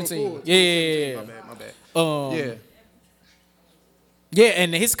 2017. Yeah. My bad. Yeah. Yeah,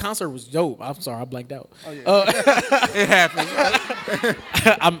 and his concert was dope. I'm sorry, I blanked out. Oh, yeah. It happens.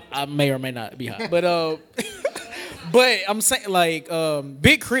 I may or may not be high, but I'm saying like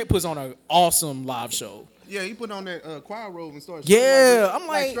Big Crit puts on an awesome live show. Yeah, he put on that choir robe and started. Yeah, I'm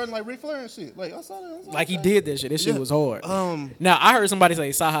like strutting like Ric Flair and shit. Like I saw that. Like he did that shit. That shit was hard. Now I heard somebody say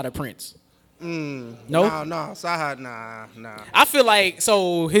Saha the Prince. No, Saha, nah. I feel like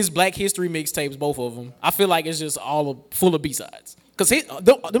his Black History mixtapes, both of them. I feel like it's just all full of B-sides. Cause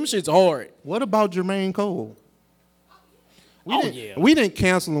them shit's hard. What about Jermaine Cole? Yeah. We didn't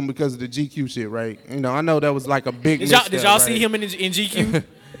cancel him because of the GQ shit, right? I know that was like a big. Did y'all see him in GQ?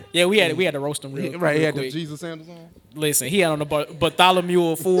 Yeah, we had to roast him real, Right, he real had the quick. Jesus sandals on. Listen, he had on the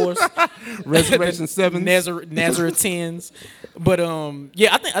Bartholomew of fours, Resurrection 7s. Nazareth 10s. But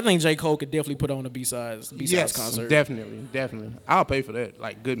yeah, I think J. Cole could definitely put on a B-sides Yes, concert. definitely. I'll pay for that,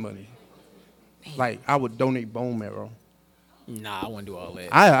 like good money. Like I would donate bone marrow. Nah, I wouldn't do all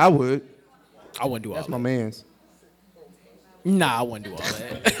that. I would. I wouldn't do all That's that. my man's. Nah, I wouldn't do all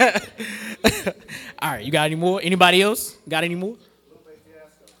that. All right, you got any more? Anybody else got any more?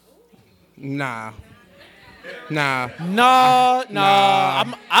 Nah. No.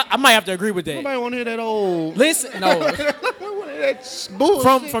 I might have to agree with that. Nobody want to hear that old. Listen, no. That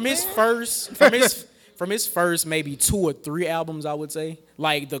bullshit. From his first maybe 2 or 3 albums, I would say.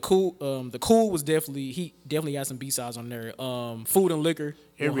 Like the cool was definitely got some B-sides on there. Food and Liquor.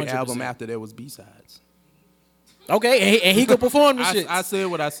 Every 100%. album after that was B-sides. Okay, and he could perform them shits. I said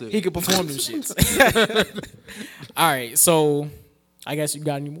what I said. He could perform them shits. All right, so I guess you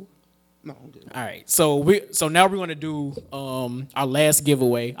got any more? No, I'm good. All right, so now we're gonna do our last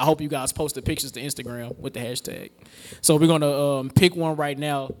giveaway. I hope you guys posted pictures to Instagram with the hashtag. So we're gonna pick one right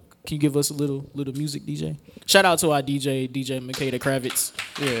now. Can you give us a little music, DJ? Shout out to our DJ Makeda Kravitz.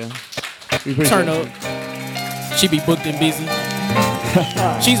 Yeah. Turn up. She be booked and busy.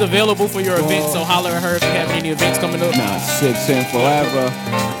 She's available for your event, so holler at her if you have any events coming up. Nah, 6 and forever.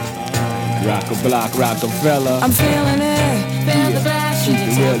 Rock a block, Rockefeller. I'm feeling it. Feel the bass in your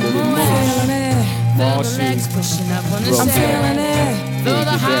real tail. little I'm feeling it. Feel the Mossy. legs pushing up on the I'm I'm feeling it. Feel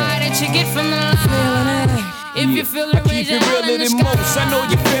the high that you get from the line. Feeling it. If you feel it, I keep it realer than most, I know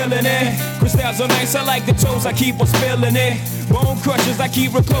you're feeling it. Crystals so nice, I like the toes, I keep on spilling it. Bone crushers, I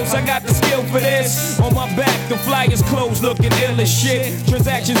keep real close, I got the skill for this. On my back, the flyers closed, looking ill as shit.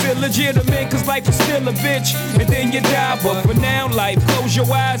 Transactions illegitimate, cause life is still a bitch. And then you die, but for now, life, close your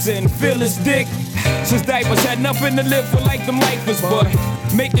eyes and feel his dick. Since diapers had nothing to live for like them lifers, but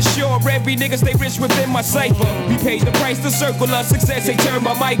making sure every nigga stay rich within my cipher. We paid the price to circle of success, they turn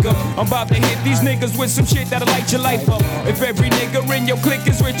my mic up. I'm about to hit these niggas with some shit that'll light your life up. If every nigga in your clique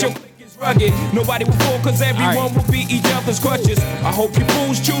is rich, your clique is rugged. Nobody will fall cause everyone will be each other's crutches. I hope you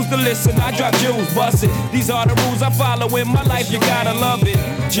fools choose to listen, I drop jewels, bust it. These are the rules I follow in my life, you gotta love it.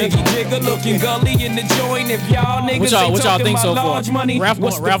 Jiggy jigger looking gully in the joint. If y'all niggas ain't What y'all talking think so about far? large money, Ralph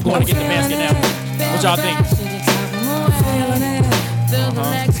going to get the basket now. What y'all think? Feel the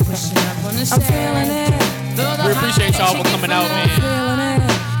legs pushing up on the We appreciate y'all for coming out, man.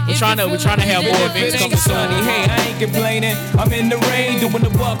 We're trying to have more events coming sunny. soon. Hey, I ain't complaining. I'm in the rain doing the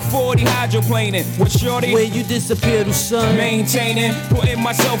 $140 hydroplaning. With shorty, where you disappear to, son? Maintaining, putting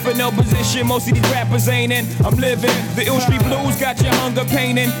myself in no position. Most of these rappers ain't in. I'm living the ill street blues, got your hunger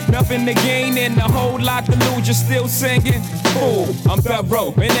painting. Nothing to gain and a whole lot to lose. You're still singing. Fool, I'm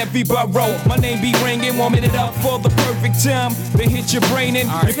thorough in every borough. My name be ringing, warming it up for the perfect time. They hit your brain and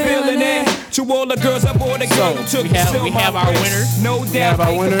you're feeling it. To all the girls I bought a girl who took we have our winner. No doubt,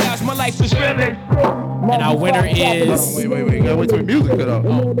 our winner. my life was feeling. And our winner is. Wait. Gotta wait till the music cut off.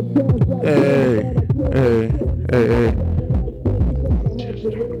 Hey.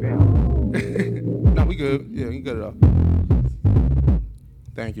 No, we good. Yeah, we cut it off.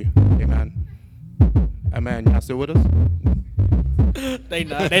 Thank you. Hey, man. Hey, man, y'all still with us? They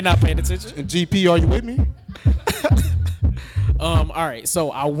not paying attention. And GP, are you with me? All right,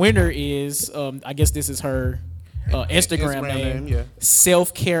 so our winner is I guess this is her Instagram name. Yeah.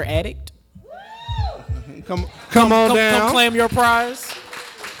 Self-Care Addict. Come on down. Come claim your prize.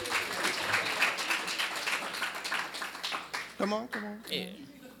 Come on. Yeah.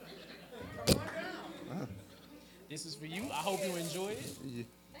 This is for you. I hope you enjoy it.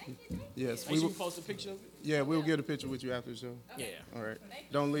 Yes. Make sure you post a picture of it. Yeah, we'll get a picture with you after the show. Yeah. All right.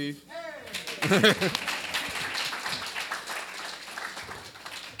 Don't leave.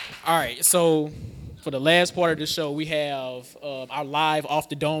 All right, so for the last part of the show, we have our live off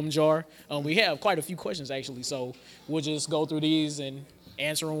the dome jar. We have quite a few questions actually, so we'll just go through these and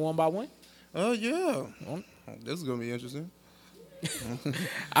answer them one by one. Oh yeah. This is gonna be interesting.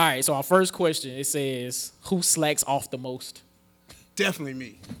 All right, so our first question, it says, who slacks off the most? Definitely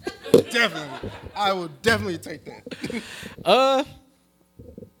me. Definitely. I will definitely take that.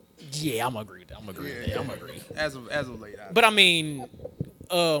 Yeah, I'm agreed. I'm agreed. As of late. But I mean,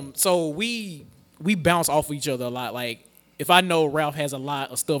 so we bounce off of each other a lot. Like if I know Ralph has a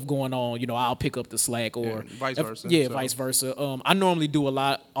lot of stuff going on, you know, I'll pick up the slack or vice versa. Vice versa. I normally do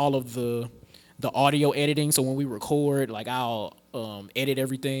all of the audio editing. So when we record, like I'll edit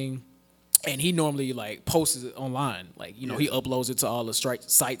everything. and he normally like posts it online, like he uploads it to all the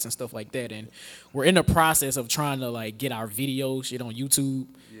sites and stuff like that. And we're in the process of trying to like get our video shit on YouTube.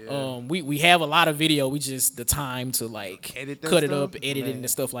 We have a lot of video. We just the time to like cut it up, edit it, and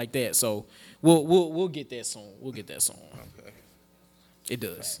stuff like that. So we'll get that soon. We'll get that soon. Okay. It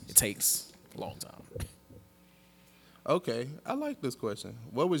does. It takes a long time. Okay, I like this question.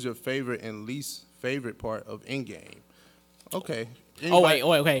 What was your favorite and least favorite part of Endgame? Okay. Anybody?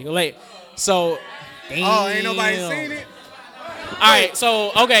 Wait. So, damn. Oh, ain't nobody seen it? All right,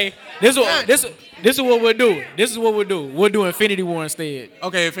 so okay, this is what we'll do. This is what we'll do. We'll do Infinity War instead.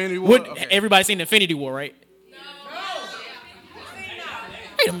 Okay, Infinity War. Okay. Everybody seen Infinity War, right?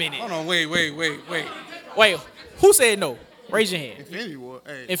 Wait a minute. Hold on, wait. Wait, who said no? Raise your hand. Infinity War.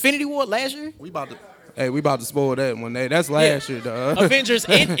 Hey. Infinity War last year? We about to spoil that one day. That's last year, dog. Avengers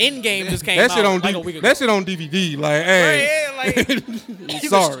Endgame just came out like a week ago. That shit on DVD. Like, hey. You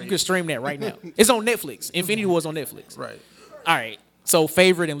can stream that right now. It's on Netflix. Infinity War's on Netflix. Right. All right. So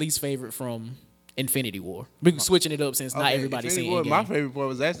favorite and least favorite from Infinity War. We're switching it up since not everybody's seen Endgame. My favorite part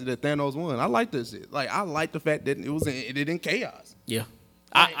was actually that Thanos won. I like this shit. Like, I like the fact that it in chaos. Yeah.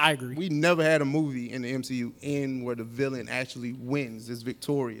 I agree. We never had a movie in the MCU end where the villain actually wins, is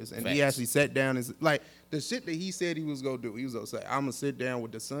victorious, and he actually sat down and like the shit that he said he was gonna do. He was gonna say, "I'm gonna sit down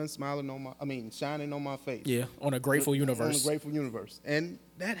with the sun shining on my face." Yeah, on a grateful universe. On a grateful universe, and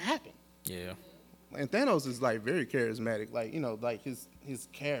that happened. Yeah. And Thanos is like very charismatic, like like his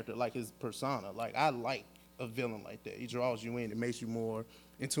character, like his persona. Like I like a villain like that. He draws you in. It makes you more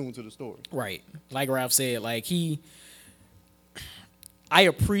in tune to the story. Right. Like Ralph said, like I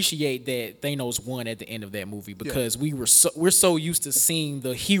appreciate that Thanos won at the end of that movie because we're so used to seeing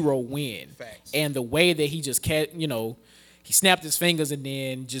the hero win. Facts. And the way that he just he snapped his fingers and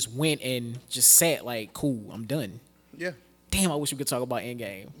then just went and just sat like, cool, I'm done. Yeah. Damn, I wish we could talk about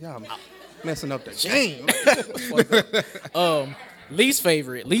Endgame. Yeah, I'm messing up the game. Least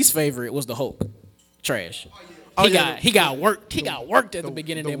favorite was the Hulk. Trash. He got worked at the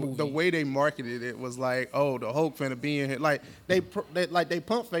beginning of that movie. The way they marketed it was like, oh, the Hulk finna be in here. Like they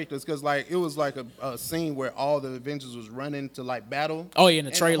pump faked us because like it was like a scene where all the Avengers was running to like battle. Oh yeah, in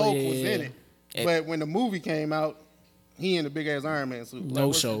the trailer, the Hulk was in it. But when the movie came out, he in the big ass Iron Man suit. No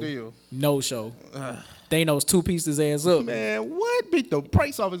like, show. What's the deal? No show. Thanos two-pieced his ass up. Man, what? Beat the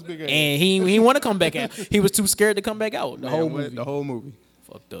price off his big ass. And he want to come back out. He was too scared to come back out. The whole movie.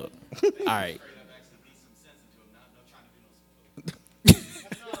 Fucked up. All right.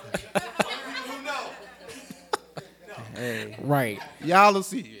 Hey. Right. Y'all will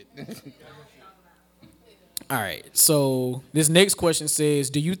see it. All right. So this next question says,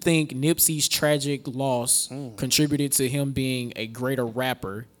 do you think Nipsey's tragic loss contributed to him being a greater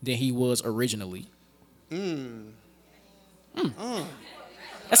rapper than he was originally?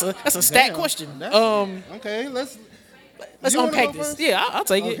 That's a stat question. Okay, let's unpack this. Yeah, I'll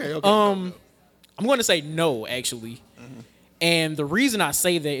take it. Okay. I'm going to say no, actually. And the reason I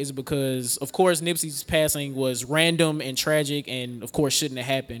say that is because, of course, Nipsey's passing was random and tragic and, of course, shouldn't have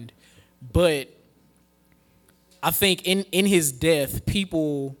happened. But I think in his death,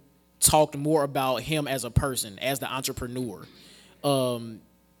 people talked more about him as a person, as the entrepreneur.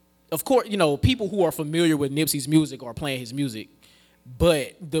 Of course, people who are familiar with Nipsey's music are playing his music.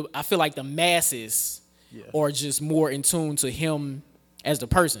 But I feel like the masses are just more in tune to him as the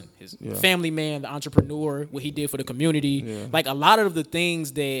person, his family man, the entrepreneur, what he did for the community. Yeah. Like a lot of the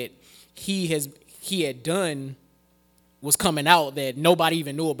things that he had done was coming out that nobody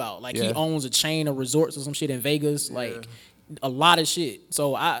even knew about. Like he owns a chain of resorts or some shit in Vegas. Like a lot of shit.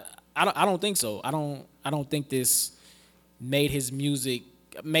 So I don't think so. I don't think this made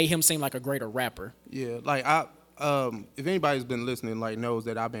him seem like a greater rapper. Yeah, like if anybody's been listening, like knows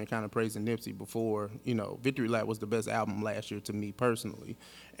that I've been kind of praising Nipsey before. Victory Lap was the best album last year to me personally,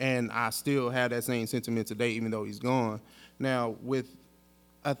 and I still have that same sentiment today, even though he's gone. Now,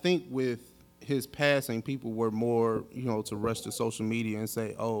 I think with his passing, people were more, to rush to social media and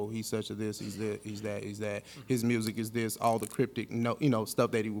say, "Oh, he's such a this, he's that, he's that, he's that. His music is this." All the cryptic,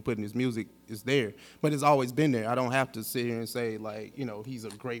 stuff that he would put in his music is there, but it's always been there. I don't have to sit here and say like, he's a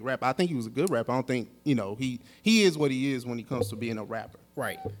great rapper. I think he was a good rapper. I don't think, he is what he is when it comes to being a rapper.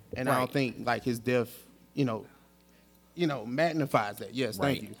 Right. And I don't think like his death, magnifies that. Yes,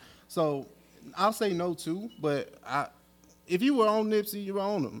 thank you. So I'll say no too, but if you were on Nipsey, you were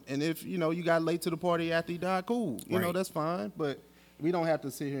on him. And if, you got late to the party after he died, cool. That's fine. But we don't have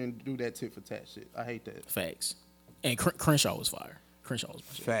to sit here and do that tit for tat shit. I hate that. Facts. And Crenshaw was fire. Crenshaw was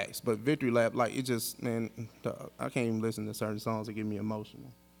my shit. Facts. But Victory Lap, like, it just, man, I can't even listen to certain songs that get me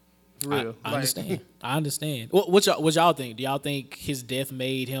emotional. Real. I understand. I understand. What y'all think? Do y'all think his death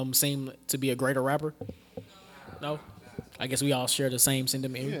made him seem to be a greater rapper? No. I guess we all share the same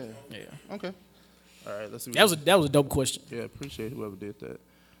sentiment. Yeah. Okay. All right. Let's see. That was a dope question. Yeah, appreciate whoever did that.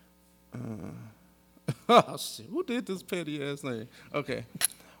 Oh shit! Who did this petty ass thing? Okay.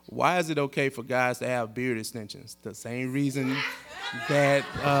 Why is it okay for guys to have beard extensions? The same reason that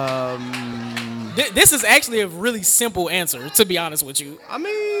This is actually a really simple answer, to be honest with you. I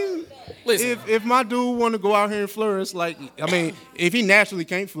mean, Listen. if my dude want to go out here and flourish, like I mean, if he naturally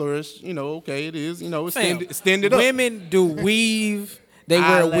can't flourish, okay, it is, extend it up. Women do weave. They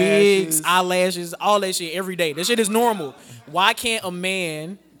wear wigs, eyelashes, all that shit every day. That shit is normal. Why can't a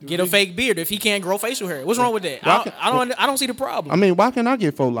man get a fake beard if he can't grow facial hair? What's wrong with that? I don't see the problem. I mean, why can't I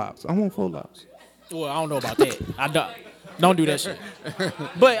get faux locks? I want faux locks. Well, I don't know about that. I don't do that shit.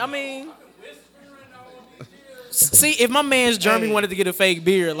 But I mean, see, if my man's Jeremy wanted to get a fake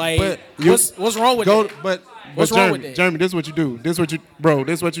beard, like, what's wrong with that? But what's Jeremy, wrong with that? Jeremy, this is what you do. This is what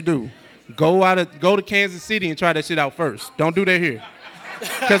you do. Go to Kansas City and try that shit out first. Don't do that here,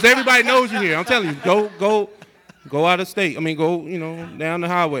 because everybody knows you here. I'm telling you, go out of state. I mean, go down the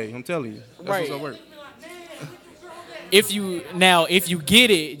highway. I'm telling you, that's what's gonna work. If you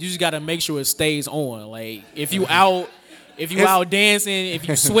get it, you just gotta make sure it stays on. Like if you out dancing, if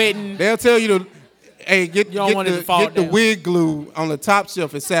you sweating, they'll tell you to, hey, get the the wig glue on the top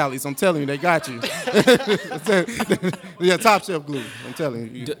shelf at Sally's. I'm telling you, they got you. Yeah, top shelf glue. I'm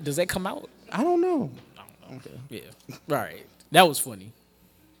telling you. Does that come out? I don't know. Okay. Yeah. All right. That was funny.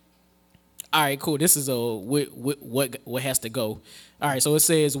 All right, cool. This is what has to go. All right, so it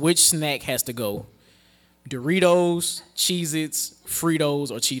says which snack has to go? Doritos, Cheez-Its,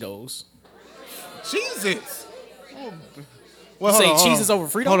 Fritos, or Cheetos? Cheez-Its. Well, say Cheez-Its over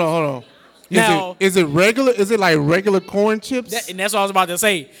Fritos? Hold on. Is it regular? Is it like regular corn chips? And that's what I was about to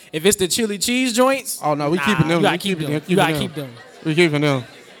say. If it's the chili cheese joints, oh no, we keeping them. You gotta keep them. You gotta keep them. We keeping them.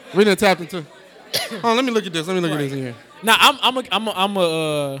 We done tapped into. Oh, let me look at this. Let me look at this in here. Now I'm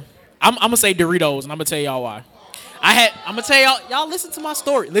gonna say Doritos, and I'm gonna tell y'all why. I'm gonna tell y'all listen to my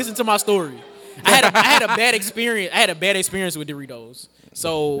story. Listen to my story. I had a bad experience. I had a bad experience with Doritos.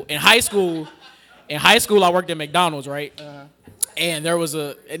 So in high school, I worked at McDonald's, right? And there was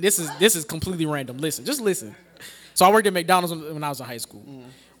and this is completely random. Just listen. So I worked at McDonald's when I was in high school. Mm-hmm.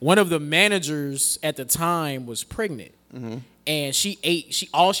 One of the managers at the time was pregnant, and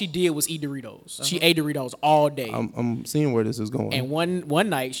all she did was eat Doritos. Uh-huh. She ate Doritos all day. I'm seeing where this is going. And one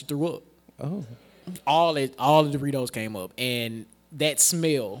night she threw up. Oh, all the Doritos came up, and that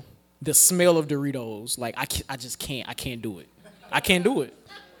smell, the smell of Doritos, like I just can't. I can't do it. I can't do it.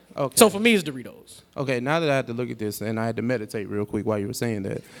 Okay. So for me, it's Doritos. Okay, now that I had to look at this, and I had to meditate real quick while you were saying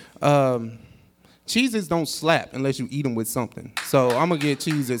that, Cheez-Its don't slap unless you eat them with something. So I'm gonna get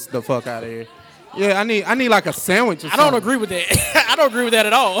Cheez-Its the fuck out of here. Yeah, I need like a sandwich or something. I don't agree with that. I don't agree with that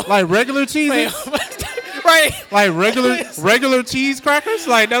at all. Like regular Cheez-Its? Right. Like regular cheese crackers?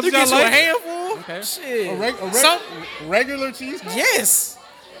 Like that's you what get y'all you like? a handful? Okay. Shit. Regular cheese crackers? Yes.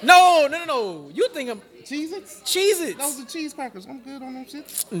 No. You think of Cheez-Its? Cheez-Its. Those are cheese crackers. I'm good on them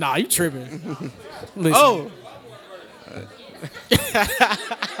shit. Nah, you tripping. Oh.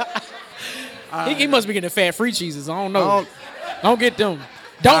 He must be getting fat-free cheeses. I don't know. Don't get them.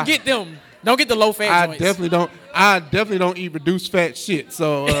 Don't get them. Don't get the low-fat joints. I definitely don't eat reduced fat shit.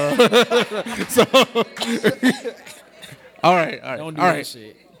 So, all right. Don't do that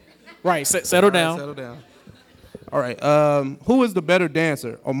shit. Right, settle down. Settle down. All right. Who is the better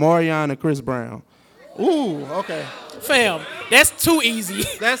dancer, Omarion or Chris Brown? Ooh, okay. Fam, that's too easy.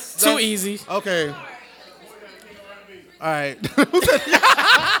 That's too easy. Okay. All right.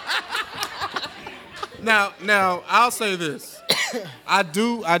 Now, I'll say this. I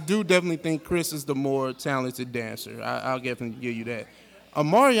do definitely think Chris is the more talented dancer. I'll definitely give you that.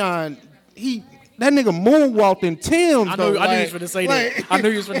 Omarion, that nigga moonwalked in Tim's. I knew you was gonna say that. I knew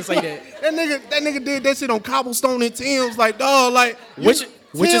you was gonna say that. That nigga did that shit on cobblestone in Tim's, like dog, like which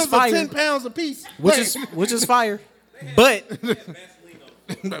is fire. 10 pounds a piece. Which is fire. But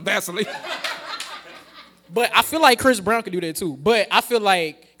Vaseline. But I feel like Chris Brown could do that too. But I feel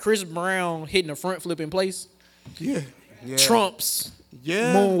like Chris Brown hitting a front flip in place. Yeah. Trumps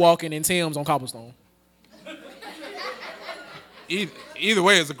moonwalking in Tim's on cobblestone. Either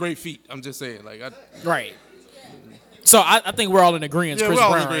way, it's a great feat. I'm just saying, right. So I think we're all in agreement. Yeah, Chris we're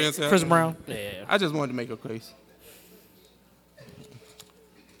all Brown. in agreement. Right? Chris Brown. Yeah. I just wanted to make a case.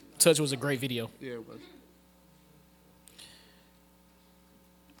 Touch was a great video. Yeah, it was.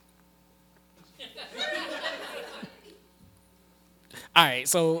 All right,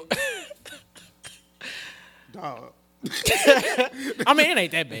 so dog, I mean, it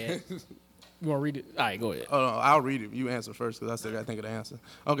ain't that bad. You want to read it? All right, go ahead. Oh, no, I'll read it. You answer first because I still got to think of the answer.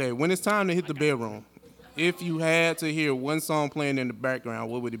 Okay, when it's time to hit the bedroom, if you had to hear one song playing in the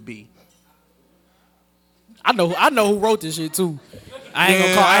background, what would it be? I know who wrote this shit too. I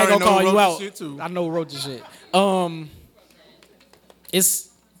ain't gonna call you out. I know who wrote this shit.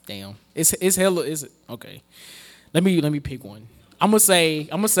 It's hella. Is it okay? Let me pick one. I'm gonna say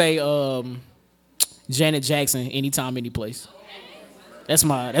Janet Jackson. Anytime, any place. That's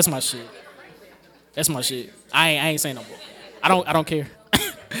my shit. That's my shit. I ain't saying no more. I don't care.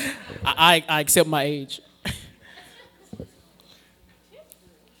 I accept my age.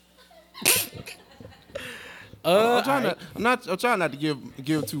 I'm trying not to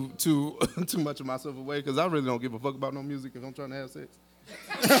give too much of myself away because I really don't give a fuck about no music if I'm trying to have sex.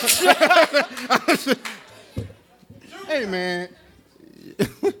 Hey man,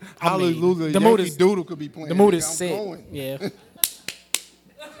 Hallelujah, Yankee Doodle could be playing. The mood is set. Yeah. You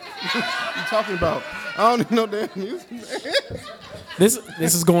talking about? I don't even know damn music. Man. This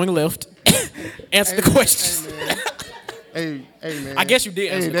is going left. Answer the question. Hey man. I guess you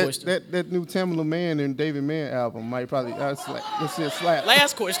did answer the question. That new Tamala Man and David Mann album might probably slap.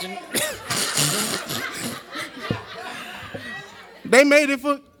 Last question. They made it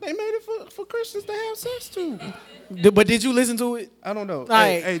for Christians to have sex too. But did you listen to it? I don't know.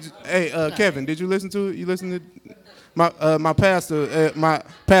 Right. Hey, Kevin, did you listen to it? You listened to my pastor /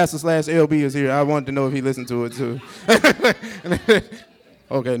 LB is here. I wanted to know if he listened to it too.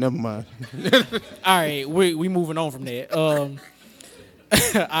 Okay, never mind. All right, we moving on from that. All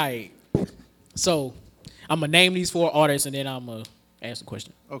right. So I'm gonna name these 4 artists and then I'm gonna ask the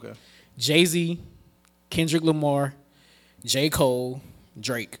question. Okay. Jay-Z, Kendrick Lamar, J. Cole,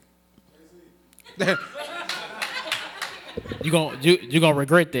 Drake. You gonna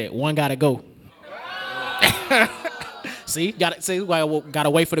regret that. One gotta go. See, gotta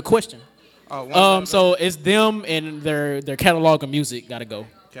wait for the question. So it's them and their catalog of music gotta go.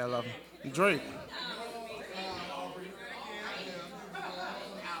 Catalog. Drake.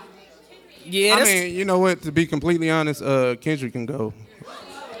 Yeah. I mean, you know what? To be completely honest, Kendrick can go.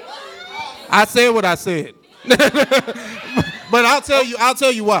 I said what I said. But I'll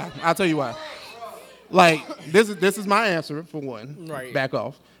tell you why. Like this is my answer for one. Right. Back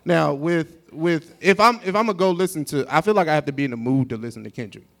off. Now with if I'm gonna go listen to, I feel like I have to be in the mood to listen to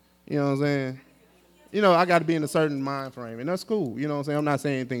Kendrick. You know what I'm saying? You know, I got to be in a certain mind frame, and that's cool. You know what I'm saying? I'm not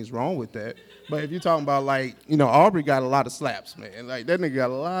saying anything's wrong with that. But if you're talking about, like, you know, Aubrey got a lot of slaps, man. Like, that nigga got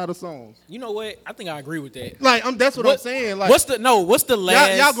a lot of songs. You know what? I think I agree with that. Like, that's what I'm saying. Like, what's the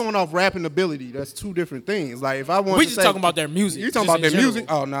last? Y'all going off rapping ability. That's 2 different things. Like, if I want we to just say, talking about their music. You talking about their music?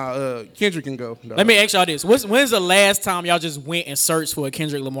 Oh, nah, Kendrick can go. No. Let me ask y'all this. When's the last time y'all just went and searched for a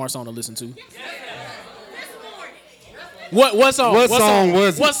Kendrick Lamar song to listen to? What song? What song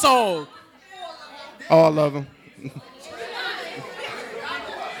was it? What song? All of them.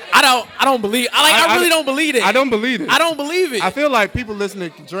 I don't believe. I really don't believe it. I don't believe it. I don't believe it. I feel like people listen to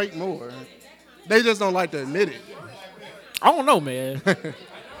Drake more. They just don't like to admit it. I don't know, man.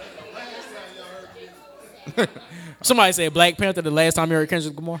 Somebody said Black Panther the last time you heard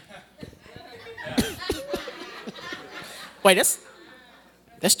Kendrick Lamar. Wait,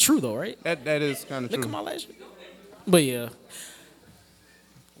 that's true though, right? That is kind of true. Look at my last year. But yeah.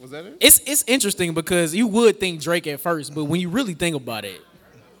 Was that it? It's interesting because you would think Drake at first, but when you really think about it.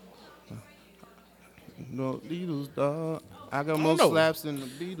 No Beatles, dog. I got more slaps than the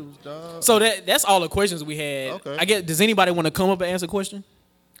Beatles, dog. So that's all the questions we had. Okay. I guess, does anybody want to come up and answer a question?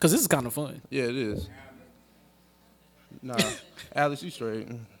 Because this is kind of fun. Yeah, it is. Nah, Alex, you straight.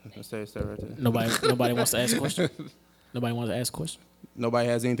 Stay right there. Nobody wants to ask a question? Nobody wants to ask a question? Nobody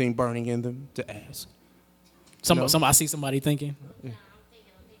has anything burning in them to ask. I see somebody thinking. Yeah.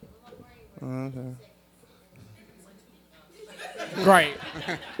 Okay. Right.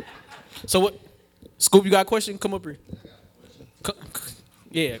 So what? Scoop, you got a question? Come up here.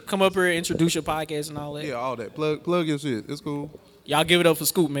 Come up here, introduce your podcast and all that. Yeah, all that. Plug your shit. It's cool. Y'all give it up for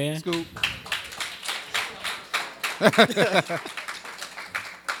Scoop, man. Scoop.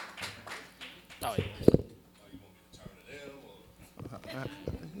 Oh, yeah.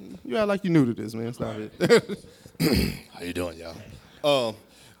 You act like you new to this, man. Stop it. How you doing, y'all?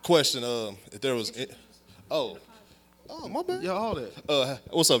 Question, if there was... Oh, my bad. Yeah, all that.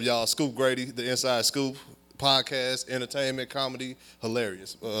 What's up, y'all? Scoop Grady, the Inside Scoop podcast, entertainment, comedy,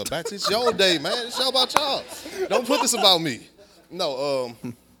 hilarious. Back to your day, man. It's all about y'all. Don't put this about me. No,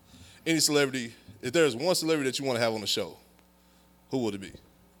 any celebrity, if there's one celebrity that you want to have on the show, who would it be?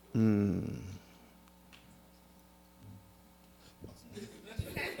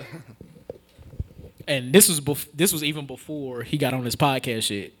 and this was even before he got on his podcast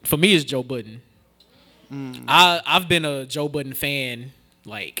shit. For me, it's Joe Budden. I've been a Joe Budden fan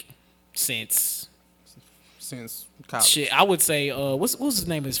like since college. shit. I would say what's the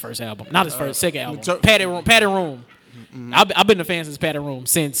name of his first album? Not his second album. Padded Room. I've been a fan since Padded Room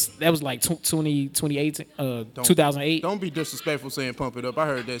since that was like 2018, 2008. Don't be disrespectful saying Pump It Up. I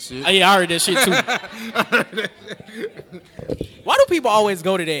heard that shit. Yeah, I heard that shit too. Why do people always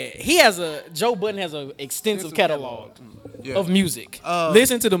go to that? Joe Budden has an extensive catalog of music.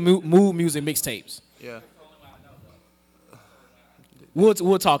 Listen to the Mood Music mixtapes. Yeah.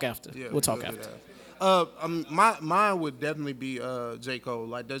 We'll talk after. Yeah, we'll talk after. Mine would definitely be J. Cole.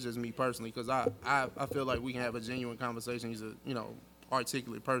 Like that's just me personally, because I feel like we can have a genuine conversation. He's a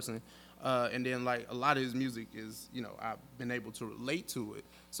articulate person, and then like a lot of his music is I've been able to relate to it.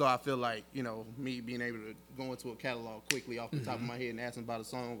 So I feel like me being able to go into a catalog quickly off the top of my head and asking about a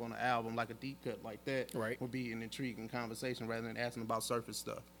song on an album like a deep cut like that would be an intriguing conversation rather than asking about surface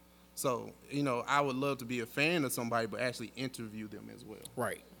stuff. So I would love to be a fan of somebody, but actually interview them as well.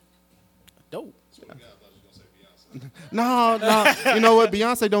 Right. Dope. No, you know what?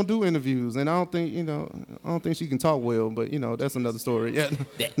 Beyonce don't do interviews, and I don't think she can talk well. But that's another story. Yeah,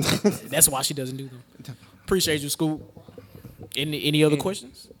 that's why she doesn't do them. Appreciate you, Scoop. Any other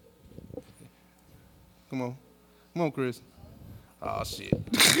questions? Come on, Chris. Oh shit.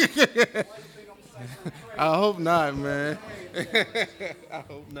 I hope not, man. I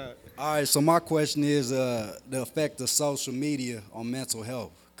hope not. All right, so my question is the effect of social media on mental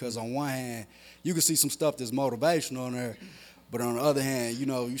health. Because on one hand, you can see some stuff that's motivational on there, but on the other hand,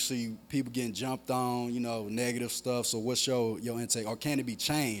 you see people getting jumped on, negative stuff. So what's your intake? Or can it be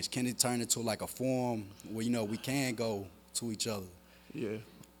changed? Can it turn into like a forum where, we can go to each other? Yeah.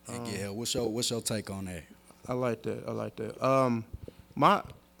 And get help? What's your take on that? I like that.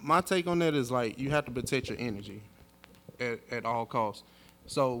 My take on that is like you have to protect your energy at all costs.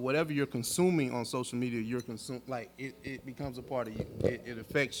 So whatever you're consuming on social media, it becomes a part of you. It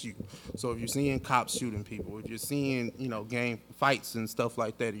affects you. So if you're seeing cops shooting people, if you're seeing gang fights and stuff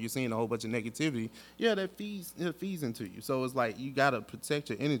like that, if you're seeing a whole bunch of negativity, that feeds into you. So it's like you gotta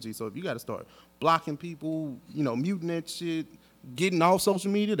protect your energy. So if you gotta start blocking people, muting that shit, getting off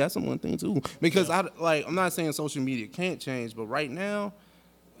social media, that's one thing too. Because I'm not saying social media can't change, but right now,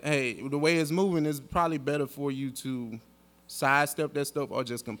 hey, the way it's moving is probably better for you to sidestep that stuff or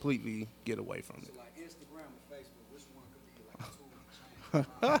just completely get away from it. So like Instagram and Facebook, which one could be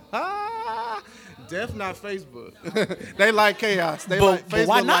like a tool? Definitely not Facebook. They like chaos. But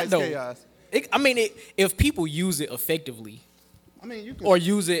why not though? Chaos. If people use it effectively, you can, or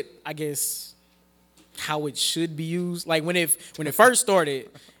use it, I guess, how it should be used. Like when it first started,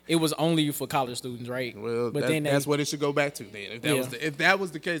 it was only for college students, right? Well, but that's what it should go back to then. If that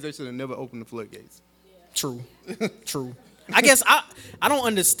was the case, they should have never opened the floodgates. True. I guess I don't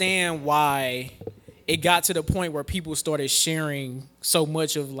understand why it got to the point where people started sharing so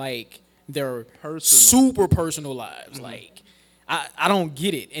much of like their super personal lives. Mm-hmm. Like I don't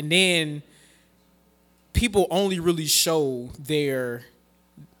get it. And then people only really show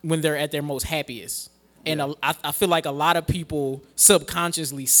when they're at their most happiest. And I feel like a lot of people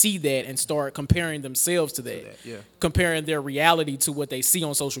subconsciously see that and start comparing themselves to that. Comparing their reality to what they see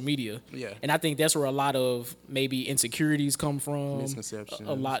on social media. Yeah. And I think that's where a lot of maybe insecurities come from. Misconceptions.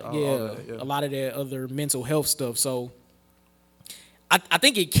 A lot of that other mental health stuff. So I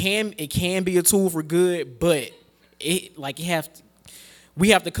think it can be a tool for good, but we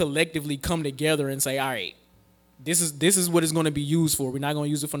have to collectively come together and say, all right, this is what it's going to be used for. We're not going to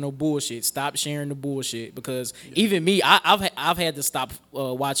use it for no bullshit. Stop sharing the bullshit, because even me, I've had to stop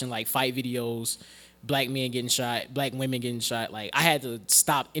watching like fight videos, black men getting shot, black women getting shot. Like I had to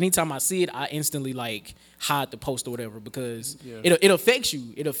stop. Anytime I see it, I instantly like hide the post or whatever, because it affects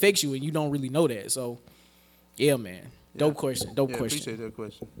you. It affects you, and you don't really know that. So yeah, man. Dope question. Dope question. Appreciate that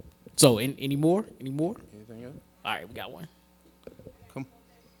question. So any more? Anything else? All right, we got one. Come.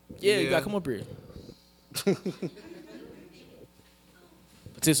 Yeah, you gotta come up here.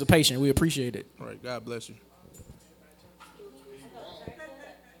 Participation, we appreciate it. All right, God bless you.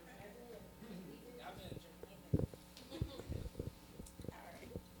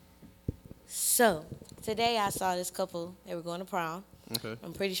 So today I saw this couple. They were going to prom. Okay.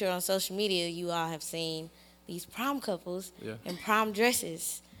 I'm pretty sure on social media you all have seen these prom couples in prom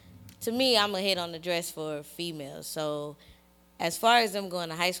dresses. To me, I'm a hit on the dress for females. So as far as them going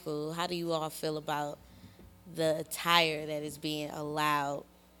to high school, how do you all feel about the attire that is being allowed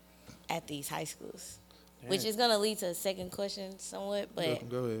at these high schools? Damn. Which is going to lead to a second question somewhat, but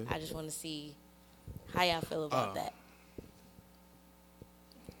go ahead. I just want to see how y'all feel about that.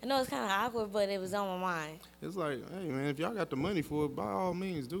 I know it's kind of awkward, but it was on my mind. It's like, hey man, if y'all got the money for it, by all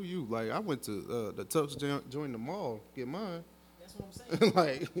means, do you. Like I went to the Tux join the mall, get mine. That's what I'm saying.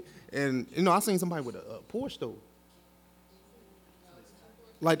 Like, and you know, I seen somebody with a Porsche though.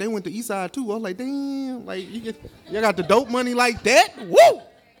 Like they went to East Side too. I was like, damn, like you got the dope money like that? Woo!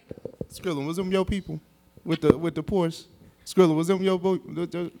 Skrilla, was them your people with the Porsche? Skrilla, was them your boy?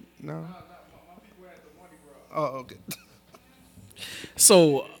 No. Oh, okay.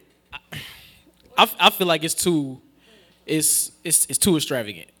 So, I feel like it's too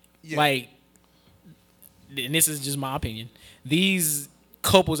extravagant. Yeah. Like, and this is just my opinion. These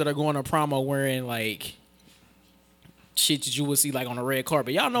couples that are going to prom are wearing like shit that you would see like on a red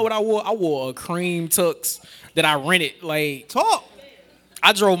carpet. Y'all know what I wore? I wore a cream tux that I rented. Like, talk.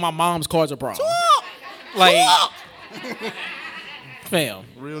 I drove my mom's car to prom. Talk. Like, talk. Fam,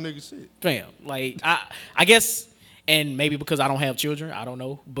 real nigga shit. Fam, like I guess. And maybe because I don't have children, I don't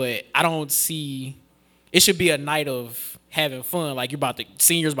know. But I don't see, it should be a night of having fun. Like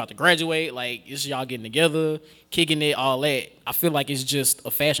seniors about to graduate. Like it's y'all getting together, kicking it, all that. I feel like it's just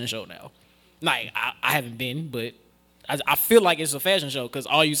a fashion show now. Like I haven't been, but I feel like it's a fashion show because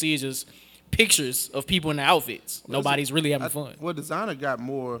all you see is just pictures of people in their outfits. Nobody's really having fun. Well, designer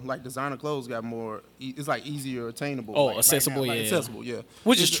clothes got more. It's like easier attainable. Oh, like, accessible, right now, yeah. Like accessible, yeah.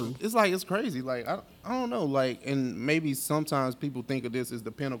 Which is true. It's like it's crazy. Like I don't know. Like and maybe sometimes people think of this as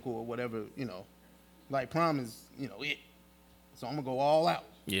the pinnacle or whatever. You know, like prom is it. So I'm gonna go all out.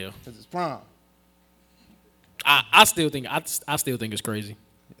 Yeah. Because it's prom. I still think it's crazy.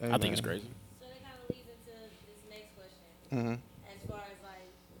 Hey, I think it's crazy. So that kind of leads into this next question. Mm-hmm. As far as like,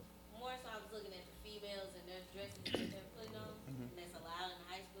 more so I was looking at the females and their dresses that they're putting on, and that's allowed in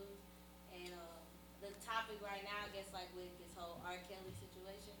high schools. And the topic right now, I guess, like with this whole R. Kelly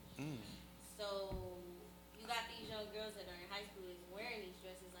situation. So you got these young girls that are in high school is wearing these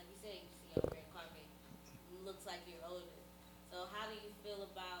dresses, like you said, you see on red carpet, looks like you're older. So how do you feel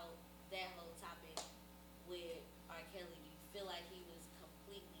about that whole topic with R. Kelly? Do you feel like he was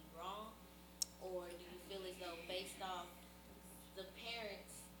completely wrong? Or do you feel as though based off the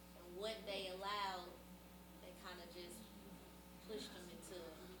parents and what they allowed, they kind of just pushed them into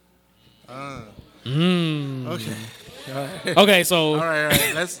Okay. Okay, so all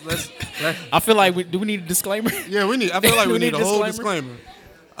right. Let's I feel like do we need a disclaimer? Yeah, I feel like we need a whole disclaimer?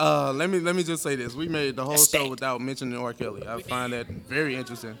 disclaimer. Let me just say this. We made the whole show without mentioning R. Kelly. I find that very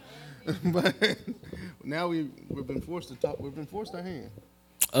interesting. But now we've been forced to talk. We've been forced our hand.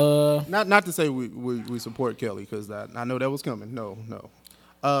 Not to say we support Kelly because I know that was coming. No.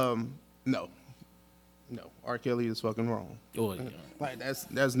 R. Kelly is fucking wrong. Oh, yeah. Like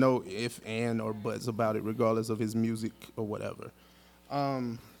there's no if and or buts about it, regardless of his music or whatever.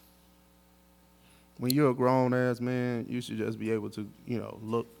 When you're a grown ass man, you should just be able to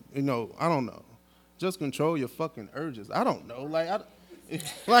look. I don't know. Just control your fucking urges. I don't know. I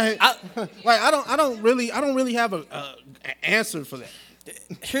don't really have an answer for that.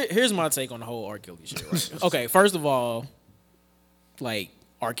 Here's my take on the whole R. Kelly shit. Right? Okay, first of all, like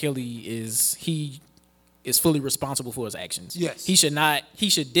R. Kelly is fully responsible for his actions. Yes. He should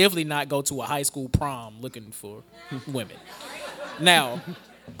definitely not go to a high school prom looking for women. Now,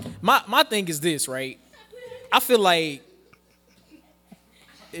 my thing is this, right? I feel like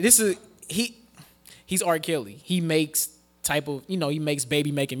he's R. Kelly. He makes he makes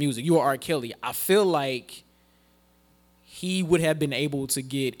baby making music. You are R. Kelly. I feel like he would have been able to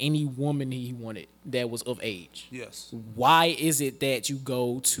get any woman he wanted that was of age. Yes. Why is it that you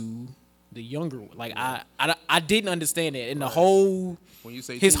go to the younger one? Like I didn't understand that. And the whole when you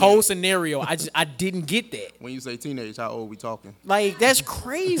say his teenage, whole scenario, I didn't get that. When you say teenage, how old we talking? Like that's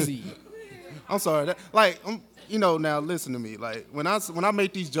crazy. I'm sorry. Now listen to me. Like when I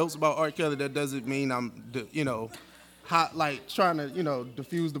make these jokes about R. Kelly, that doesn't mean I'm hot, like trying to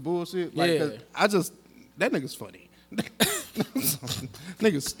diffuse the bullshit. Like, Yeah. That nigga's funny.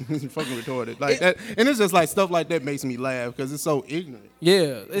 Niggas fucking retarded like that, and it's just like stuff like that makes me laugh because it's so ignorant.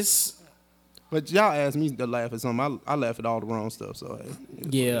 Yeah, But y'all ask me to laugh at something. I laugh at all the wrong stuff. So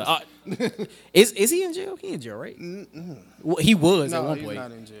yeah. Is he in jail? He in jail, right? Well, he was at one he's point.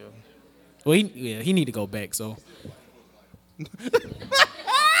 not in jail. Well, he need to go back. So. Sick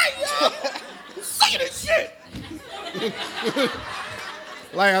of this shit.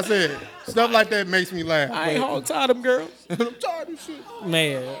 Like I said, stuff like that makes me laugh. I ain't hog tired of them girls. I'm tired of shit.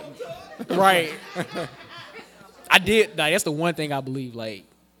 Man, right. I did. Like, that's the one thing I believe. Like,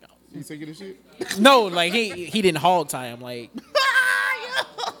 you sick of this shit? No, like he didn't hog tie him. Like,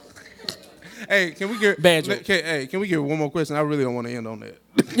 hey, can we get bad joke? Can we get one more question? I really don't want to end on that.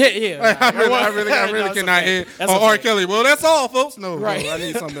 Yeah. I really cannot end on R. Kelly. Well, that's all, folks. No, Right. I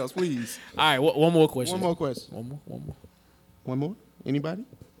need something else, please. All right, one more question. One more question. One more? Anybody?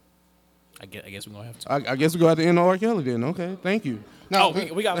 I guess we're gonna have to. I guess we go at the end of R. Kelly then. Okay, thank you. No,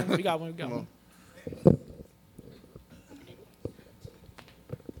 we got one.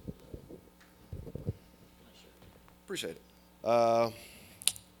 Appreciate it.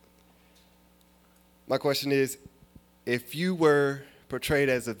 My question is, if you were portrayed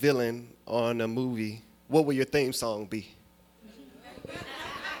as a villain on a movie, what would your theme song be?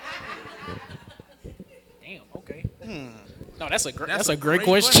 Damn. Okay. No, that's a great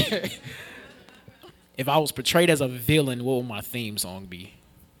question. If I was portrayed as a villain, what would my theme song be?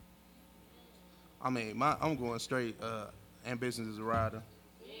 I mean, I'm going straight. Ambition is a rider.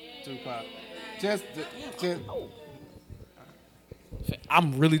 Tupac. Just.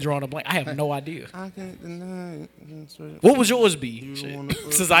 I'm really drawing a blank. I have no idea. I can't deny it. What would yours be?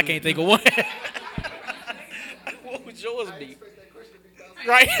 Since I can't think of one. What would yours be?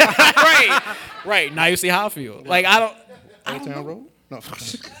 Right. Right. Now you see how I feel. Like I don't. Old Town Road? No.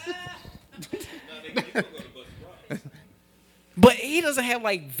 But he doesn't have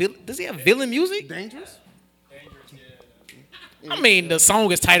like does he have villain music? Dangerous? I mean, the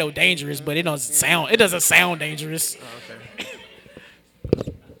song is titled "Dangerous," but it doesn't sound dangerous. Okay.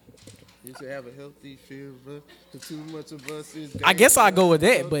 You should have a healthy fear, but too much of us is. I guess I'll go with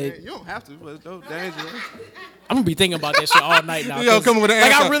that, but you don't have to. But it's no dangerous. I'm gonna be thinking about that shit all night now. You gonna come with an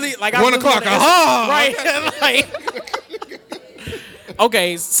answer. 1 o'clock. Right. Like,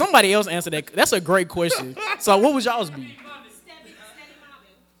 okay, somebody else answer that. That's a great question. So, what would y'all's be?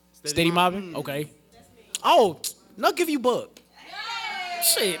 Steady mobbing. Okay. Oh, not give you buck.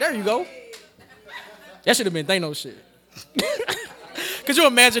 Shit, there you go. That should have been Thanos shit. Could you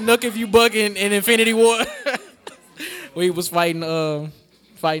imagine Nuck if you buck in Infinity War? Where he was fighting Hulk.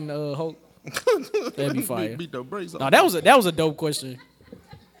 That'd be fire. Beat the brakes off. No, that was a dope question.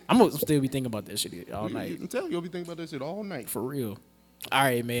 I'm gonna still be thinking about that shit all night. You can tell you'll be thinking about that shit all night. For real. All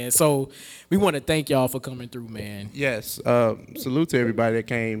right, man. So we want to thank y'all for coming through, man. Yes. Salute to everybody that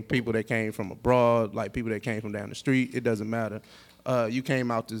came, people that came from abroad, like people that came from down the street. It doesn't matter. You came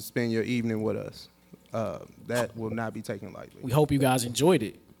out to spend your evening with us. That will not be taken lightly. We hope you guys enjoyed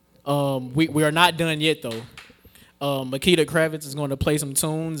it. We are not done yet, though. Makita Kravitz is going to play some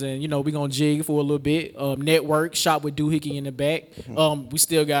tunes, and we're going to jig for a little bit. Network, Shop with Doohickey in the back. We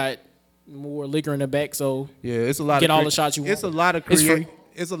still got more liquor in the back, so yeah, it's a lot. Get all the shots you want. It's a lot of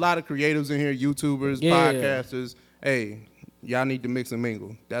it's a lot of creatives in here, YouTubers, podcasters. Hey, y'all need to mix and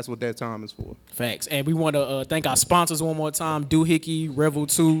mingle. That's what that time is for. Facts. And we want to thank our sponsors one more time: Doohickey, Revel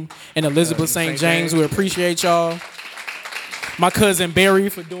 2, and Elizabeth St. James. We appreciate y'all. My cousin Barry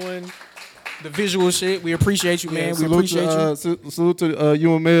for doing the visual shit. We appreciate you, man. We appreciate you. Salute to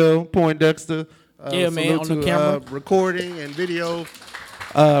UML, Poindexter. Man, on the camera. Recording and video.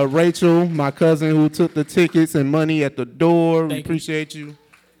 Rachel, my cousin who took the tickets and money at the door. We appreciate you.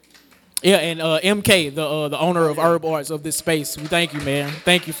 Yeah, and MK, the owner of Herb Arts of this space. We thank you, man.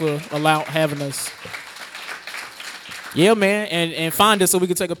 Thank you for having us. Yeah, man, and find us so we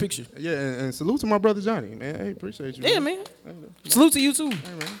can take a picture. Yeah, and salute to my brother Johnny, man. Hey, appreciate you. Yeah, man. Salute to you too. Hey,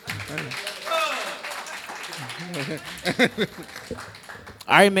 man.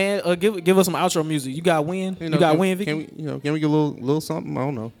 All right, man. Give us some outro music. You got win. You got win, Vicky. Can we get a little something? I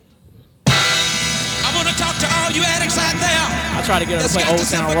don't know. I want to talk to all you addicts out there. I try to get her to play Old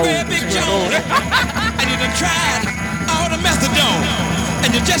Town Road. And you done tried all the methadone,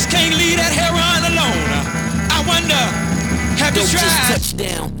 and you just can't leave that heroin alone. I wonder. Have you tried? Just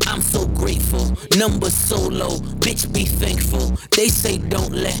touchdown, I'm so grateful. Numbers so low, bitch be thankful. They say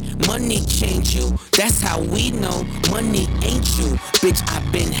don't let money change you. That's how we know money ain't you. Bitch, I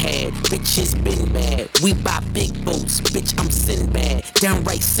been had, bitches been bad. We buy big boats, bitch, I'm Sinbad.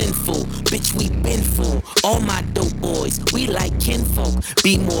 Downright sinful, bitch, we been full. All my dope boys, we like kinfolk.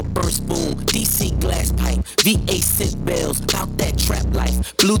 Be more burst boom, DC glass pipe, VA scent bells, bout that trap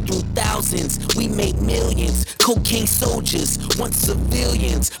life. Blew through thousands, we made millions. Cocaine soldiers, once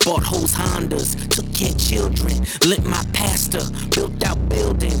civilians. Bought hoes Hondas, took care of children. Lit my pastor, built out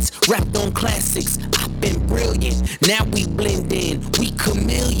buildings. Rapped on classics, I've been brilliant. Now we blend in, we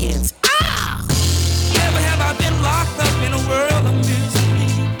chameleons. Ah! Never have I been locked up in a world of misery.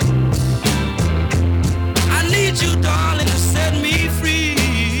 I need you, darling, to set me free.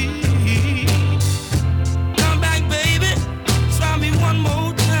 Come back, baby, try me one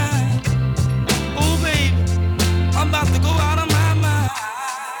more time. Oh, baby, I'm about to go out of my mind.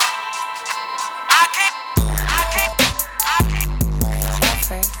 I can't.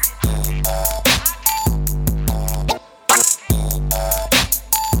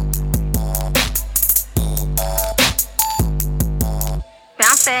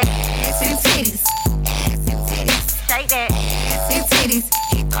 Bounce that ass and titties. Ass and titties. Shake that ass and titties.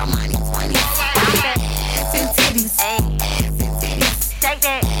 He throw money 20. Bounce that ass and titties. Ass and titties. Shake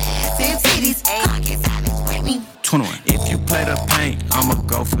that ass and titties. Come get silent with me. 21. If you play the paint, I'ma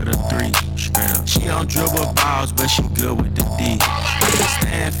go for the 3. Straight up. She don't dribble balls, but she good with the D.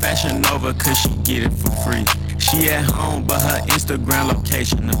 Stand Fashion Nova, cause she get it for free. She at home, but her Instagram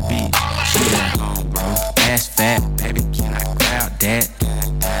location the beach. She at home, bro. Ass fat, baby, can I grab that?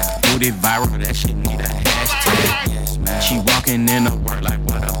 Booty viral, that shit need a hashtag. She walking in to work like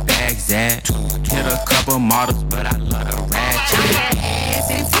where the bag's at. Hit a couple models, but I love the ratchet. Ass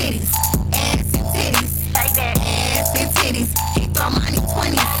and titties. Ass and titties. Like that ass and titties. He throw money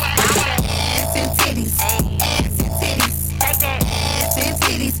 20. Ass and titties. Ass and titties. Like that ass and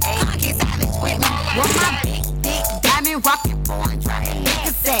titties. Come get silent with me. With my big dick diamond rockin' for Andre.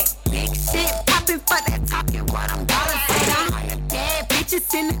 Cassette. Big shit poppin' for that talking. What I'm gonna say. I'm bad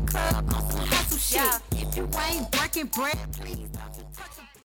bitches in the club on some hustle shit. If you ain't working bread, please don't you touch it.